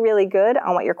really, really good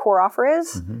on what your core offer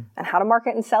is and how to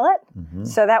market and sell it.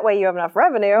 So that way you have enough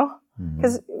revenue.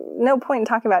 Because no point in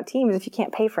talking about teams if you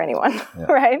can't pay for anyone,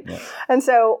 right? Yeah. And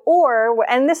so,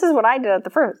 and this is what I did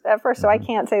at first, so I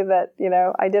can't say that,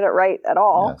 I did it right at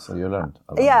all. Yeah, so you learned.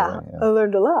 I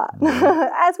learned a lot,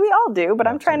 as we all do, but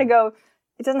I'm trying to go,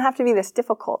 it doesn't have to be this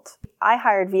difficult. I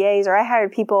hired VAs or I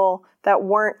hired people that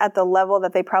weren't at the level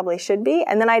that they probably should be,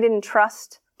 and then I didn't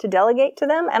trust to delegate to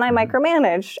them, and I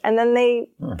micromanaged, and then they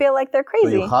feel like they're crazy.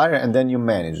 So you hire and then you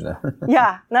manage them.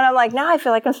 Yeah. And then I'm like, now I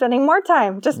feel like I'm spending more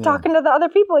time just talking to the other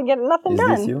people and getting nothing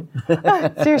done. Is this you?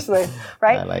 Seriously,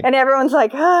 right? And everyone's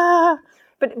like,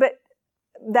 But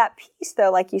that piece,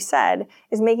 though, like you said,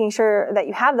 is making sure that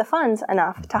you have the funds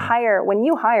enough to hire. When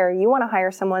you hire, you want to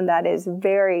hire someone that is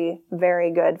very,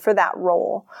 very good for that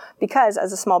role. Because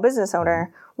as a small business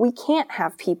owner, we can't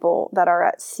have people that are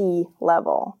at C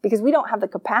level because we don't have the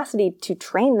capacity to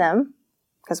train them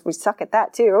because we suck at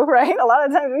that too, right? A lot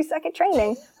of times we suck at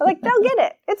training. They're like, they'll get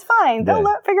it. It's fine. They'll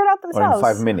figure it out themselves. Or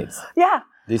in 5 minutes. Yeah.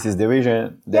 This is the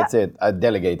vision. That's it. I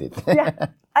delegate it. Yeah.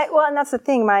 And that's the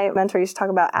thing. My mentor used to talk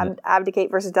about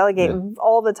abdicate versus delegate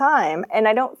all the time. And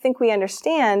I don't think we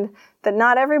understand that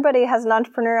not everybody has an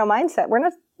entrepreneurial mindset.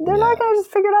 They're not going to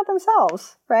just figure it out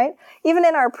themselves, right? Even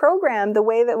in our program, the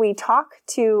way that we talk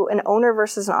to an owner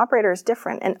versus an operator is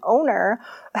different. An owner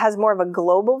has more of a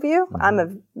global view.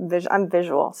 I'm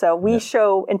visual. So we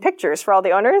show in pictures for all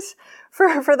the owners. For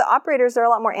the operators, they're a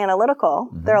lot more analytical.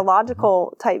 They're a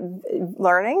logical type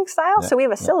learning style. So we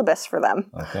have a syllabus for them.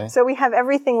 Okay. So we have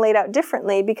everything laid out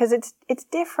differently because it's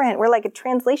different. We're like a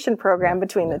translation program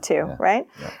between the two, right?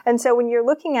 Yeah. And so when you're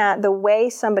looking at the way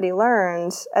somebody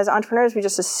learns, as entrepreneurs, we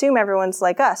just assume everyone's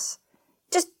like us.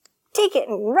 Just take it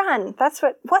and run. That's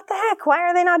what the heck? Why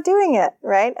are they not doing it,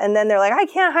 right? And then they're like, I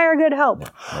can't hire good help,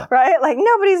 right? Like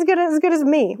nobody's as good as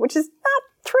me, which is not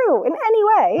true in any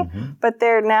way, but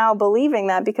they're now believing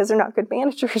that because they're not good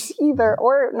managers either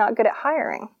or not good at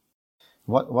hiring.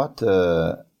 What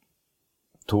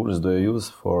tools do you use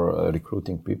for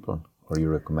recruiting people or you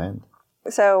recommend?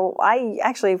 So I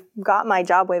actually got my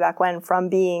job way back when from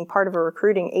being part of a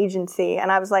recruiting agency,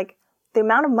 and I was like, the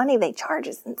amount of money they charge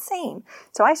is insane.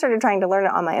 So I started trying to learn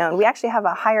it on my own. We actually have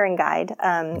a hiring guide.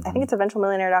 I think it's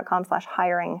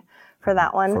eventualmillionaire.com/hiring for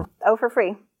that one. For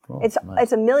free. Oh,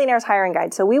 it's a millionaire's hiring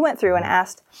guide. So we went through and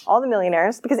asked all the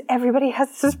millionaires, because everybody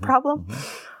has this problem,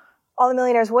 all the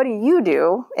millionaires, what do you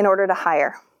do in order to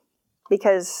hire?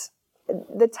 Because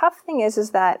the tough thing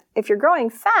is that if you're growing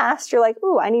fast, you're like,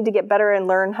 ooh, I need to get better and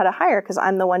learn how to hire because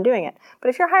I'm the one doing it. But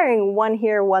if you're hiring one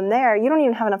here, one there, you don't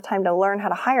even have enough time to learn how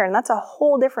to hire. And that's a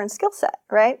whole different skill set,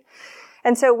 right?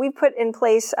 And so we put in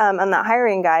place on that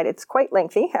hiring guide, it's quite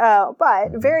lengthy,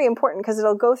 but very important because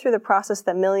it'll go through the process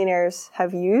that millionaires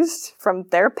have used from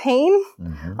their pain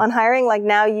on hiring, like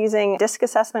now using DISC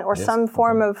assessment or some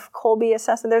form of Kolbe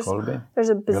assessment. There's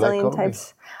a bazillion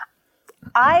types.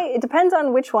 It depends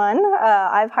on which one.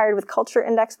 I've hired with Culture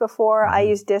Index before. I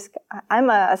use DISC.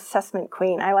 I'm an assessment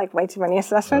queen. I like way too many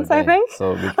assessments, I think.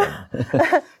 So,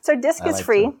 so DISC is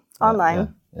free online.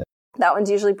 Yeah. That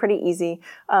one's usually pretty easy.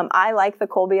 I like the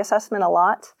Kolbe assessment a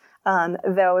lot.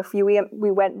 Though if we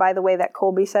went by the way that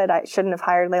Kolbe said, I shouldn't have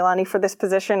hired Leilani for this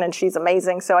position, and she's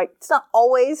amazing. So it's not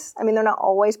always, they're not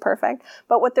always perfect.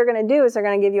 But what they're going to do is they're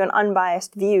going to give you an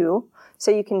unbiased view so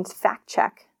you can fact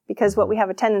check. Because what we have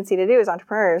a tendency to do as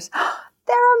entrepreneurs,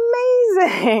 they're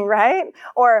amazing, right?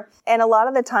 And a lot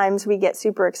of the times we get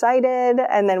super excited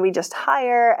and then we just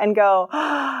hire and go,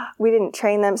 we didn't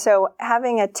train them. So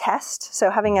having a test, so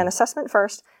having an assessment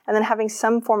first and then having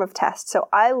some form of test. So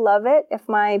I love it if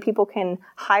my people can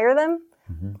hire them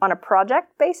on a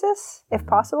project basis, if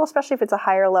possible, especially if it's a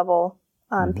higher level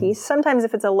piece. Sometimes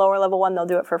if it's a lower level one, they'll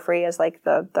do it for free as like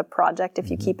the project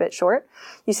if you keep it short.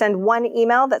 You send one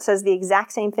email that says the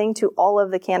exact same thing to all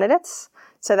of the candidates.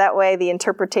 So that way the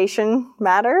interpretation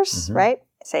matters, right?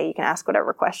 Say you can ask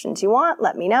whatever questions you want,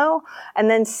 let me know, and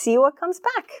then see what comes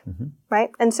back,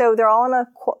 right? And so they're all on a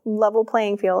level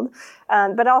playing field,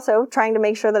 but also trying to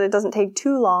make sure that it doesn't take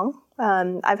too long.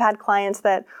 I've had clients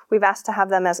that we've asked to have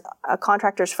them as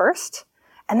contractors first,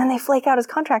 and then they flake out as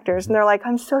contractors. And they're like,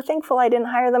 I'm so thankful I didn't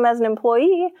hire them as an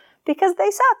employee because they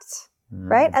sucked,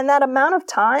 right? And that amount of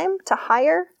time to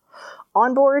hire,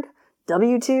 onboard,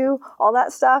 W-2, all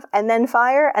that stuff, and then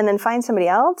fire, and then find somebody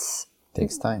else.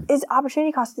 Takes time.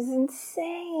 Opportunity cost is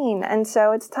insane. And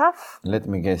so it's tough. Let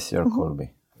me guess your Kolbe.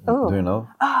 Oh. Do you know?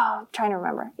 Oh, I'm trying to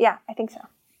remember. Yeah, I think so.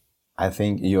 I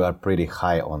think you are pretty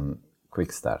high on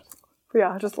Quick Start.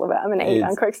 Yeah, just a little bit. I'm an 8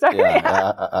 on Quick Start.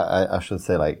 Yeah, I should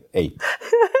say like 8.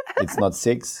 It's not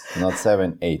 6, not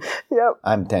 7, 8. Yep.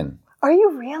 I'm 10. Are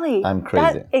you really? I'm crazy.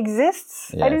 That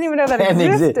exists? Yes. I didn't even know that 10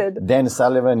 existed. Dan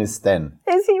Sullivan is 10.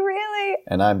 Is he really?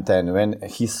 And I'm 10. When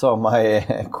he saw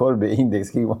my Colby index,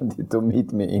 he wanted to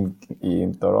meet me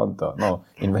in Toronto. No,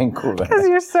 in Vancouver. Because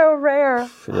you're so rare.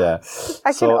 Yeah.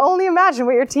 I can only imagine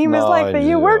what your team is like that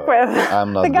you work with.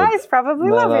 I'm not the guys probably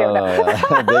love you. No.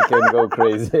 They can go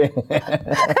crazy.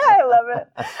 I love it.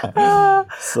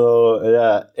 So,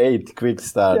 yeah, 8 Quick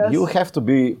Start. Yes. You have to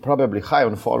be probably high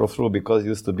on follow through because you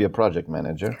used to be a project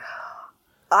manager.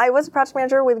 I was a project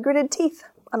manager with gritted teeth.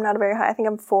 I'm not a very high. I think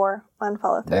I'm 4 on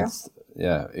follow through.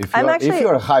 If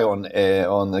you're high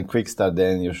on a Quick Start,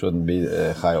 then you shouldn't be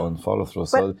high on follow through.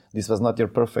 So this was not your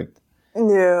perfect.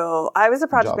 No, I was a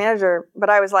project manager, but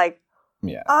I was like,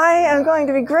 I am going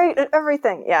to be great at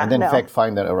everything. Yeah, and then fact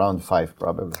finder around 5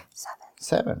 probably.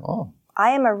 7. Oh.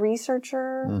 I am a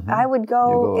researcher. I would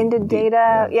go into deep,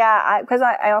 data. Because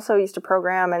I also used to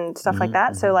program and stuff like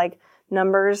that. So like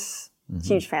numbers,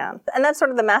 huge fan. And that's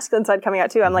sort of the masculine side coming out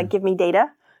too. I'm like, give me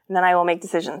data and then I will make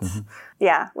decisions.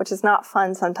 Yeah, which is not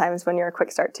fun sometimes when you're a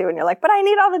Quick Start too. And you're like, but I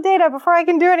need all the data before I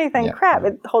can do anything. Crap,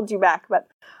 it holds you back. But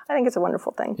I think it's a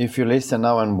wonderful thing. If you listen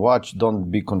now and watch, don't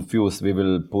be confused. We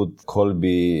will put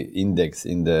Colby index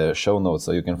in the show notes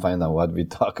so you can find out what we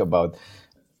talk about.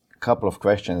 Couple of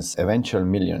questions. Eventual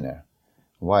millionaire.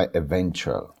 Why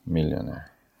eventual millionaire?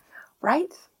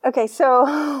 Right? Okay,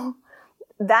 so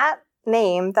that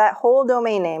name, that whole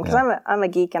domain name, because I'm a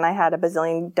geek and I had a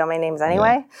bazillion domain names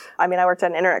anyway. I mean, I worked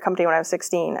at an internet company when I was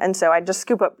 16, and so I just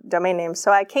scoop up domain names.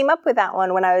 So I came up with that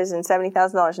one when I was in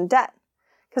 $70,000 in debt.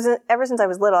 Because ever since I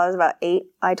was little, I was about 8,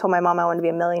 I told my mom I wanted to be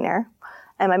a millionaire.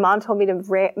 And my mom told me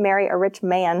to marry a rich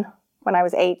man when I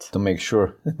was 8. To make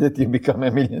sure that you become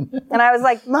a millionaire. And I was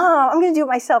like, Mom, I'm going to do it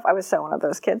myself. I was so one of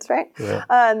those kids, right? Yeah.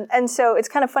 And so it's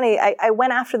kind of funny. I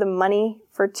went after the money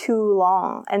for too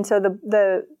long. And so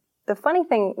the funny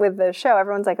thing with the show,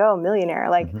 everyone's like, oh, millionaire.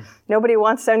 Like, nobody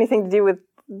wants anything to do with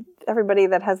everybody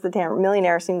that has the term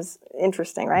millionaire seems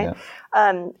interesting, right?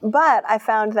 Yeah. But I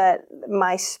found that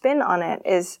my spin on it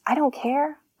is I don't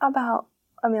care about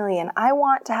a million. I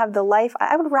want to have the life.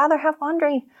 I would rather have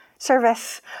laundry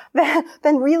service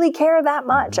than really care that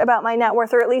much about my net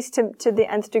worth, or at least to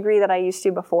the nth degree that I used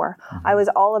to before. I was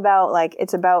all about like,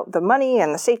 it's about the money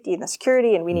and the safety and the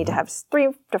security, and we need to have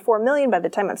 3 to 4 million by the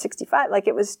time I'm 65. Like,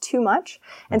 it was too much.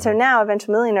 And so now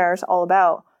Eventual Millionaire is all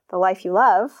about the life you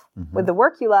love, with the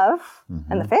work you love,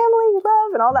 and the family you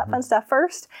love, and all that fun stuff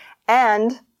first.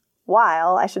 And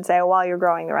while you're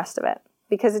growing the rest of it.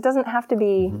 Because it doesn't have to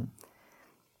be,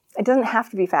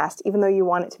 fast, even though you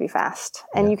want it to be fast.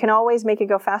 And you can always make it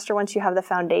go faster once you have the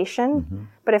foundation.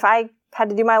 But if I had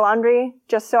to do my laundry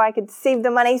just so I could save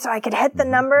the money, so I could hit the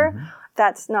number,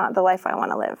 that's not the life I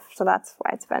want to live. So that's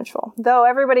why it's eventual. Though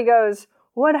everybody goes,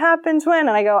 what happens when?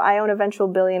 And I go, I own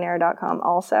eventualbillionaire.com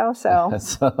also, so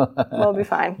we'll be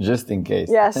fine. Just in case.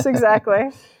 Yes,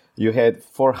 exactly. You had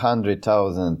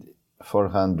 400,000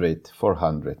 interviews.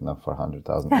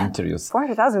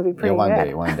 400,000 would be pretty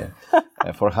good. One day.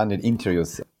 400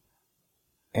 interviews.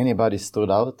 Anybody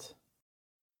stood out?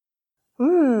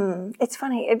 It's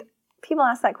funny. People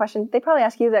ask that question. They probably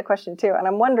ask you that question too. And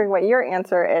I'm wondering what your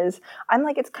answer is. I'm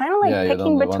like, it's kind of like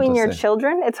picking between your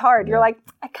children. It's hard. You're like,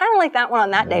 I kind of like that one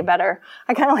on that day better.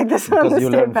 I kind of like this one on this day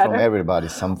better. Because you learn from everybody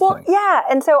something. Well, yeah.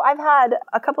 And so I've had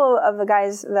a couple of the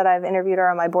guys that I've interviewed are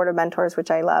on my board of mentors,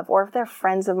 which I love, or if they're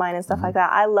friends of mine and stuff like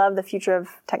that. I love the future of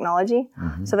technology.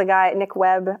 So the guy, Nick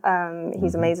Webb,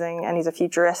 he's amazing and he's a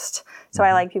futurist. So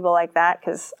I like people like that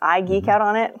because I geek out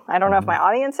on it. I don't know if my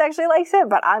audience actually likes it,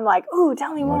 but I'm like, ooh,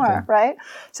 tell me more. Right?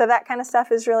 So that kind of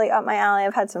stuff is really up my alley.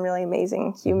 I've had some really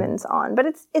amazing humans on. But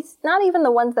it's not even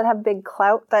the ones that have big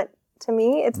clout that, to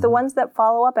me, it's the ones that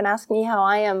follow up and ask me how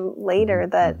I am later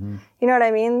that, you know what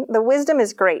I mean? The wisdom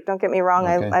is great. Don't get me wrong.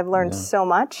 I've learned so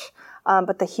much.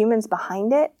 But the humans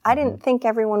behind it, I didn't think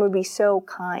everyone would be so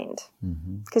kind.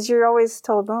 Because you're always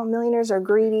told, oh, millionaires are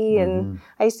greedy. And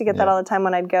I used to get that all the time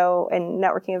when I'd go in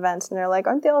networking events. And they're like,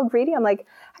 aren't they all greedy? I'm like,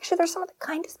 actually, they're some of the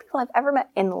kindest people I've ever met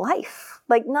in life.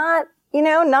 Like, not...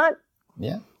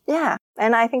 Yeah.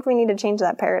 And I think we need to change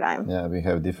that paradigm. Yeah, we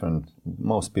have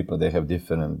most people, they have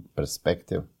different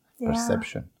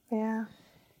perception. Yeah.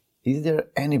 Is there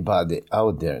anybody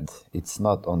out there it's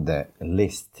not on the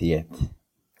list yet?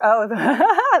 Oh,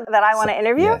 that I want to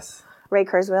interview? Yes. Ray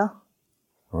Kurzweil.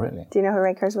 Really? Do you know who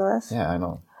Ray Kurzweil is? Yeah, I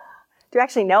know. Do you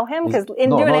actually know him? Because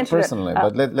not personally,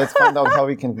 but let's find out how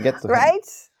we can get to him. Right?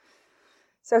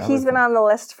 So he's been on the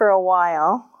list for a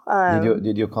while.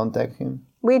 Did you contact him?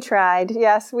 We tried.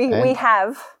 Yes, we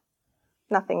have.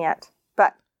 Nothing yet.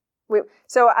 But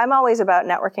so I'm always about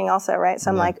networking also, right?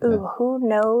 So I'm like, ooh, who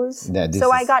knows? Yeah,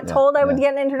 so I got told I would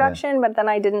get an introduction, but then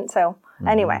I didn't. So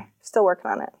anyway, still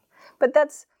working on it. But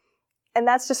that's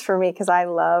just for me because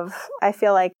I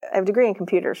feel like I have a degree in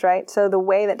computers, right? So the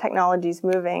way that technology is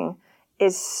moving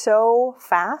is so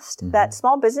fast that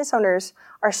small business owners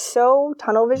are so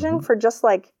tunnel vision for just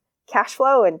like cash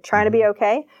flow and trying to be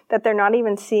okay that they're not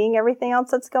even seeing everything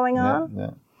else that's going on. Yeah.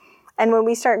 And when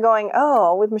we start going,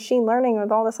 with machine learning,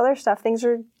 with all this other stuff, it's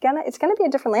going to be a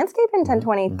different landscape in 10,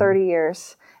 20, 30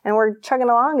 years. And we're chugging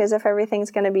along as if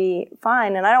everything's going to be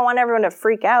fine. And I don't want everyone to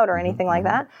freak out or anything like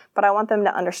that, but I want them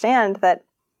to understand that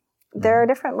there are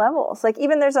different levels. Like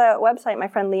even there's a website, my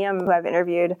friend Liam, who I've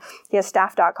interviewed, he has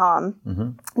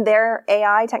staff.com. Their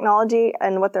AI technology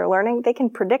and what they're learning, they can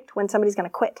predict when somebody's going to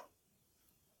quit.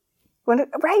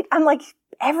 Right? I'm like,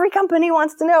 every company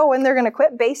wants to know when they're going to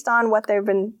quit based on what they've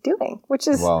been doing, which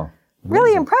is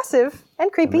really impressive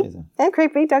and creepy. Amazing. And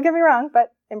creepy, don't get me wrong,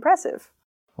 but impressive.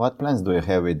 What plans do you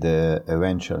have with the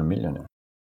Eventual Millionaire?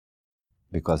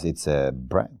 Because it's a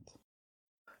brand.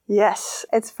 Yes,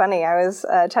 it's funny. I was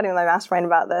chatting with my mastermind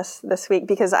about this week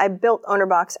because I built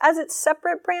Ownerbox as its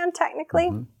separate brand technically.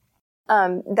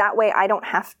 That way I don't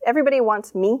have, everybody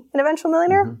wants me, an eventual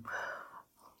millionaire.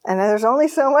 And there's only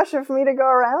so much for me to go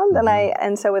around.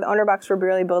 And so with Ownerbox, we're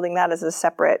really building that as a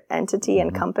separate entity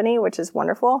and company, which is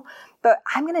wonderful. But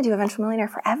I'm going to do Eventual Millionaire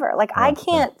forever. Like I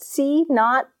can't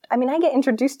I get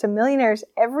introduced to millionaires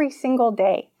every single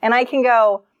day. And I can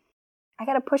go, I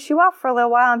got to push you off for a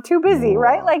little while. I'm too busy,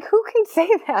 right? Like, who can say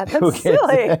that? That's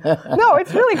silly. No,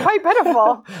 it's really quite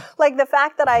pitiful. Like, the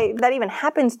fact that even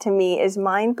happens to me is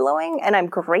mind-blowing, and I'm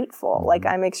grateful. Like,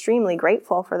 I'm extremely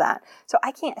grateful for that. So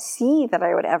I can't see that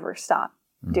I would ever stop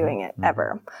doing it,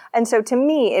 ever. And so to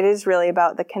me, it is really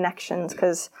about the connections,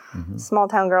 because small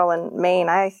town girl in Maine,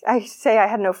 I say I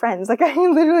had no friends. Like, I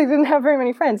literally didn't have very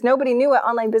many friends. Nobody knew what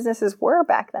online businesses were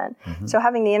back then. So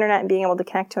having the internet and being able to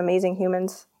connect to amazing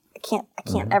humans, I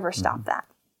can't ever stop that.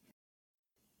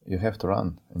 You have to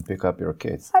run and pick up your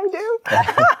kids. I do.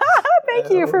 Thank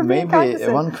you for being cognizant.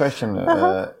 Maybe one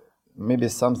question, maybe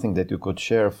something that you could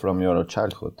share from your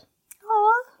childhood.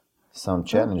 Some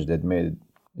challenge that made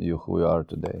you who you are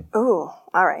today. Ooh,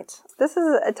 all right. This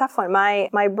is a tough one.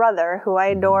 My brother, who I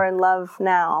adore and love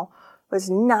now, was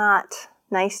not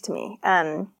nice to me.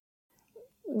 And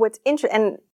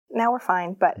now we're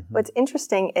fine, but what's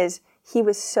interesting is he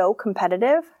was so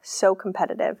competitive,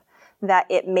 that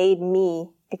it made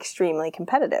me extremely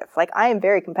competitive. Like, I am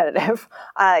very competitive.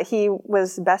 He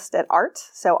was best at art,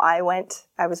 so I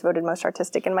was voted most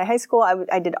artistic in my high school.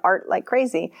 I did art like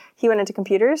crazy. He went into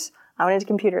computers, I went into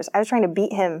computers. I was trying to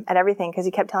beat him at everything because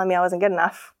he kept telling me I wasn't good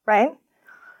enough, right?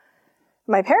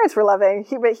 My parents were loving,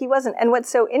 but he wasn't. And what's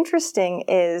so interesting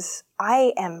is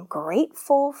I am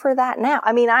grateful for that now.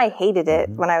 I mean, I hated it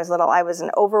when I was little. I was an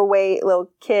overweight little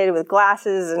kid with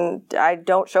glasses, and I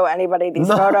don't show anybody these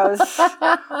photos.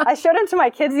 I showed them to my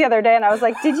kids the other day, and I was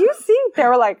like, did you see? They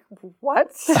were like,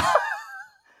 what?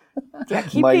 Yeah,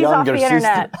 keep these off the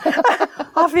internet.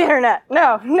 Off the internet.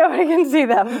 No, nobody can see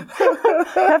them.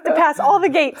 You have to pass all the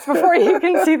gates before you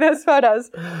can see those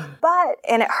photos.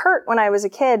 And it hurt when I was a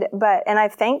kid, and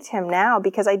I've thanked him now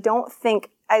because I don't think,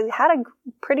 I had a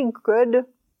pretty good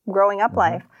growing up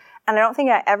life. And I don't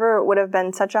think I ever would have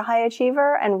been such a high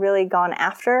achiever and really gone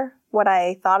after what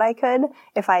I thought I could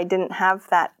if I didn't have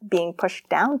that being pushed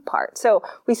down part. So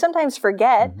we sometimes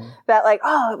forget that, like,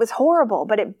 it was horrible,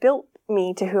 but it built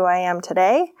me to who I am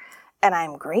today, and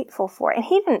I'm grateful for it. And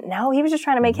he didn't know. He was just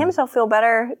trying to make himself feel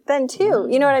better then too.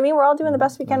 You know what I mean? We're all doing the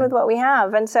best we can with what we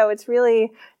have. And so it's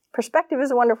really, perspective is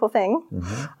a wonderful thing.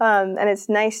 And it's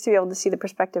nice to be able to see the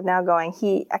perspective now going,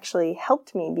 he actually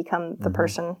helped me become the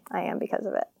person I am because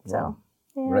of it. So,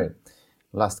 yeah. Great.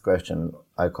 Last question.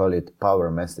 I call it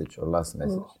power message or last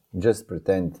message. Just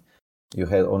pretend you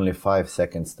had only 5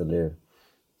 seconds to live.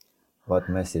 What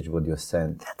message would you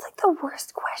send? That's like the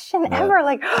worst question ever.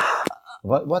 Like,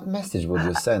 what message would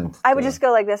you send? I would just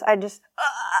go like this. I'd just,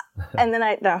 and then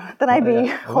I'd be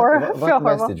horrible. What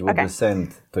message would you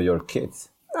send to your kids?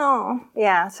 Oh,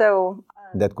 yeah. So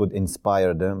that could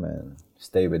inspire them and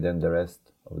stay with them the rest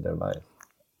of their life.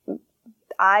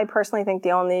 I personally think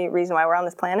the only reason why we're on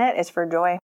this planet is for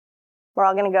joy. We're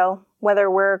all going to go, whether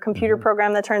we're a computer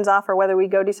program that turns off or whether we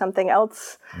go do something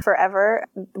else forever.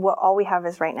 All we have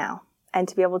is right now. And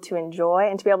to be able to enjoy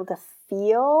and to be able to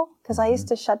feel, because I used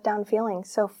to shut down feelings.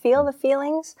 So feel the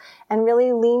feelings and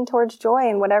really lean towards joy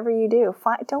in whatever you do.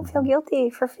 Don't feel guilty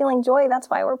for feeling joy. That's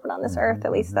why we're put on this earth.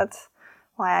 At least that's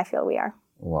why I feel we are.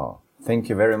 Wow. Thank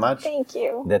you very much. Thank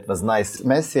you. That was nice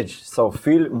message. So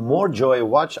feel more joy,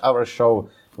 watch our show,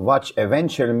 watch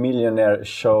Eventual Millionaire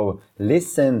show,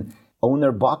 listen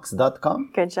ownerbox.com.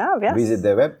 Good job, yes. Visit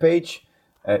the webpage.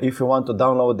 If you want to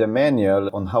download the manual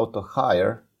on how to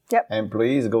hire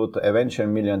employees, go to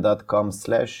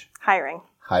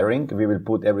eventualmillion.com/hiring. We will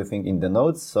put everything in the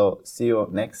notes. So see you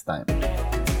next time.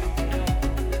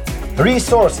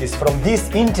 Resources from this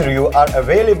interview are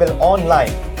available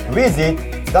online. Visit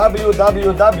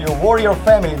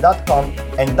www.warriorfamily.com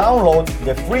and download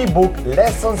the free book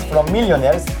Lessons from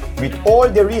Millionaires with all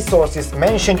the resources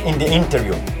mentioned in the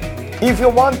interview. If you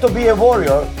want to be a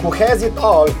warrior who has it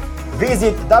all,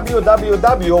 visit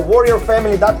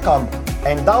www.warriorfamily.com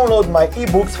and download my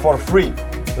ebooks for free.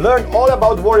 Learn all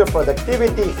about warrior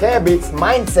productivity, habits,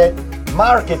 mindset,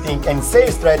 marketing and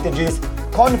sales strategies,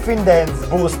 confidence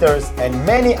boosters, and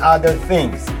many other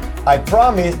things. I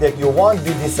promise that you won't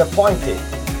be disappointed.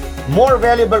 More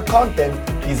valuable content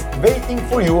is waiting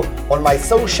for you on my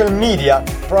social media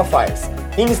profiles.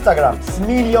 Instagram,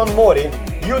 Smiljan Mori,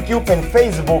 YouTube and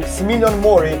Facebook, Smiljan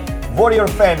Mori, Warrior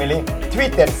Family,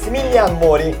 Twitter, Smiljan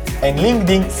Mori, and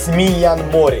LinkedIn, Smiljan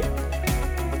Mori.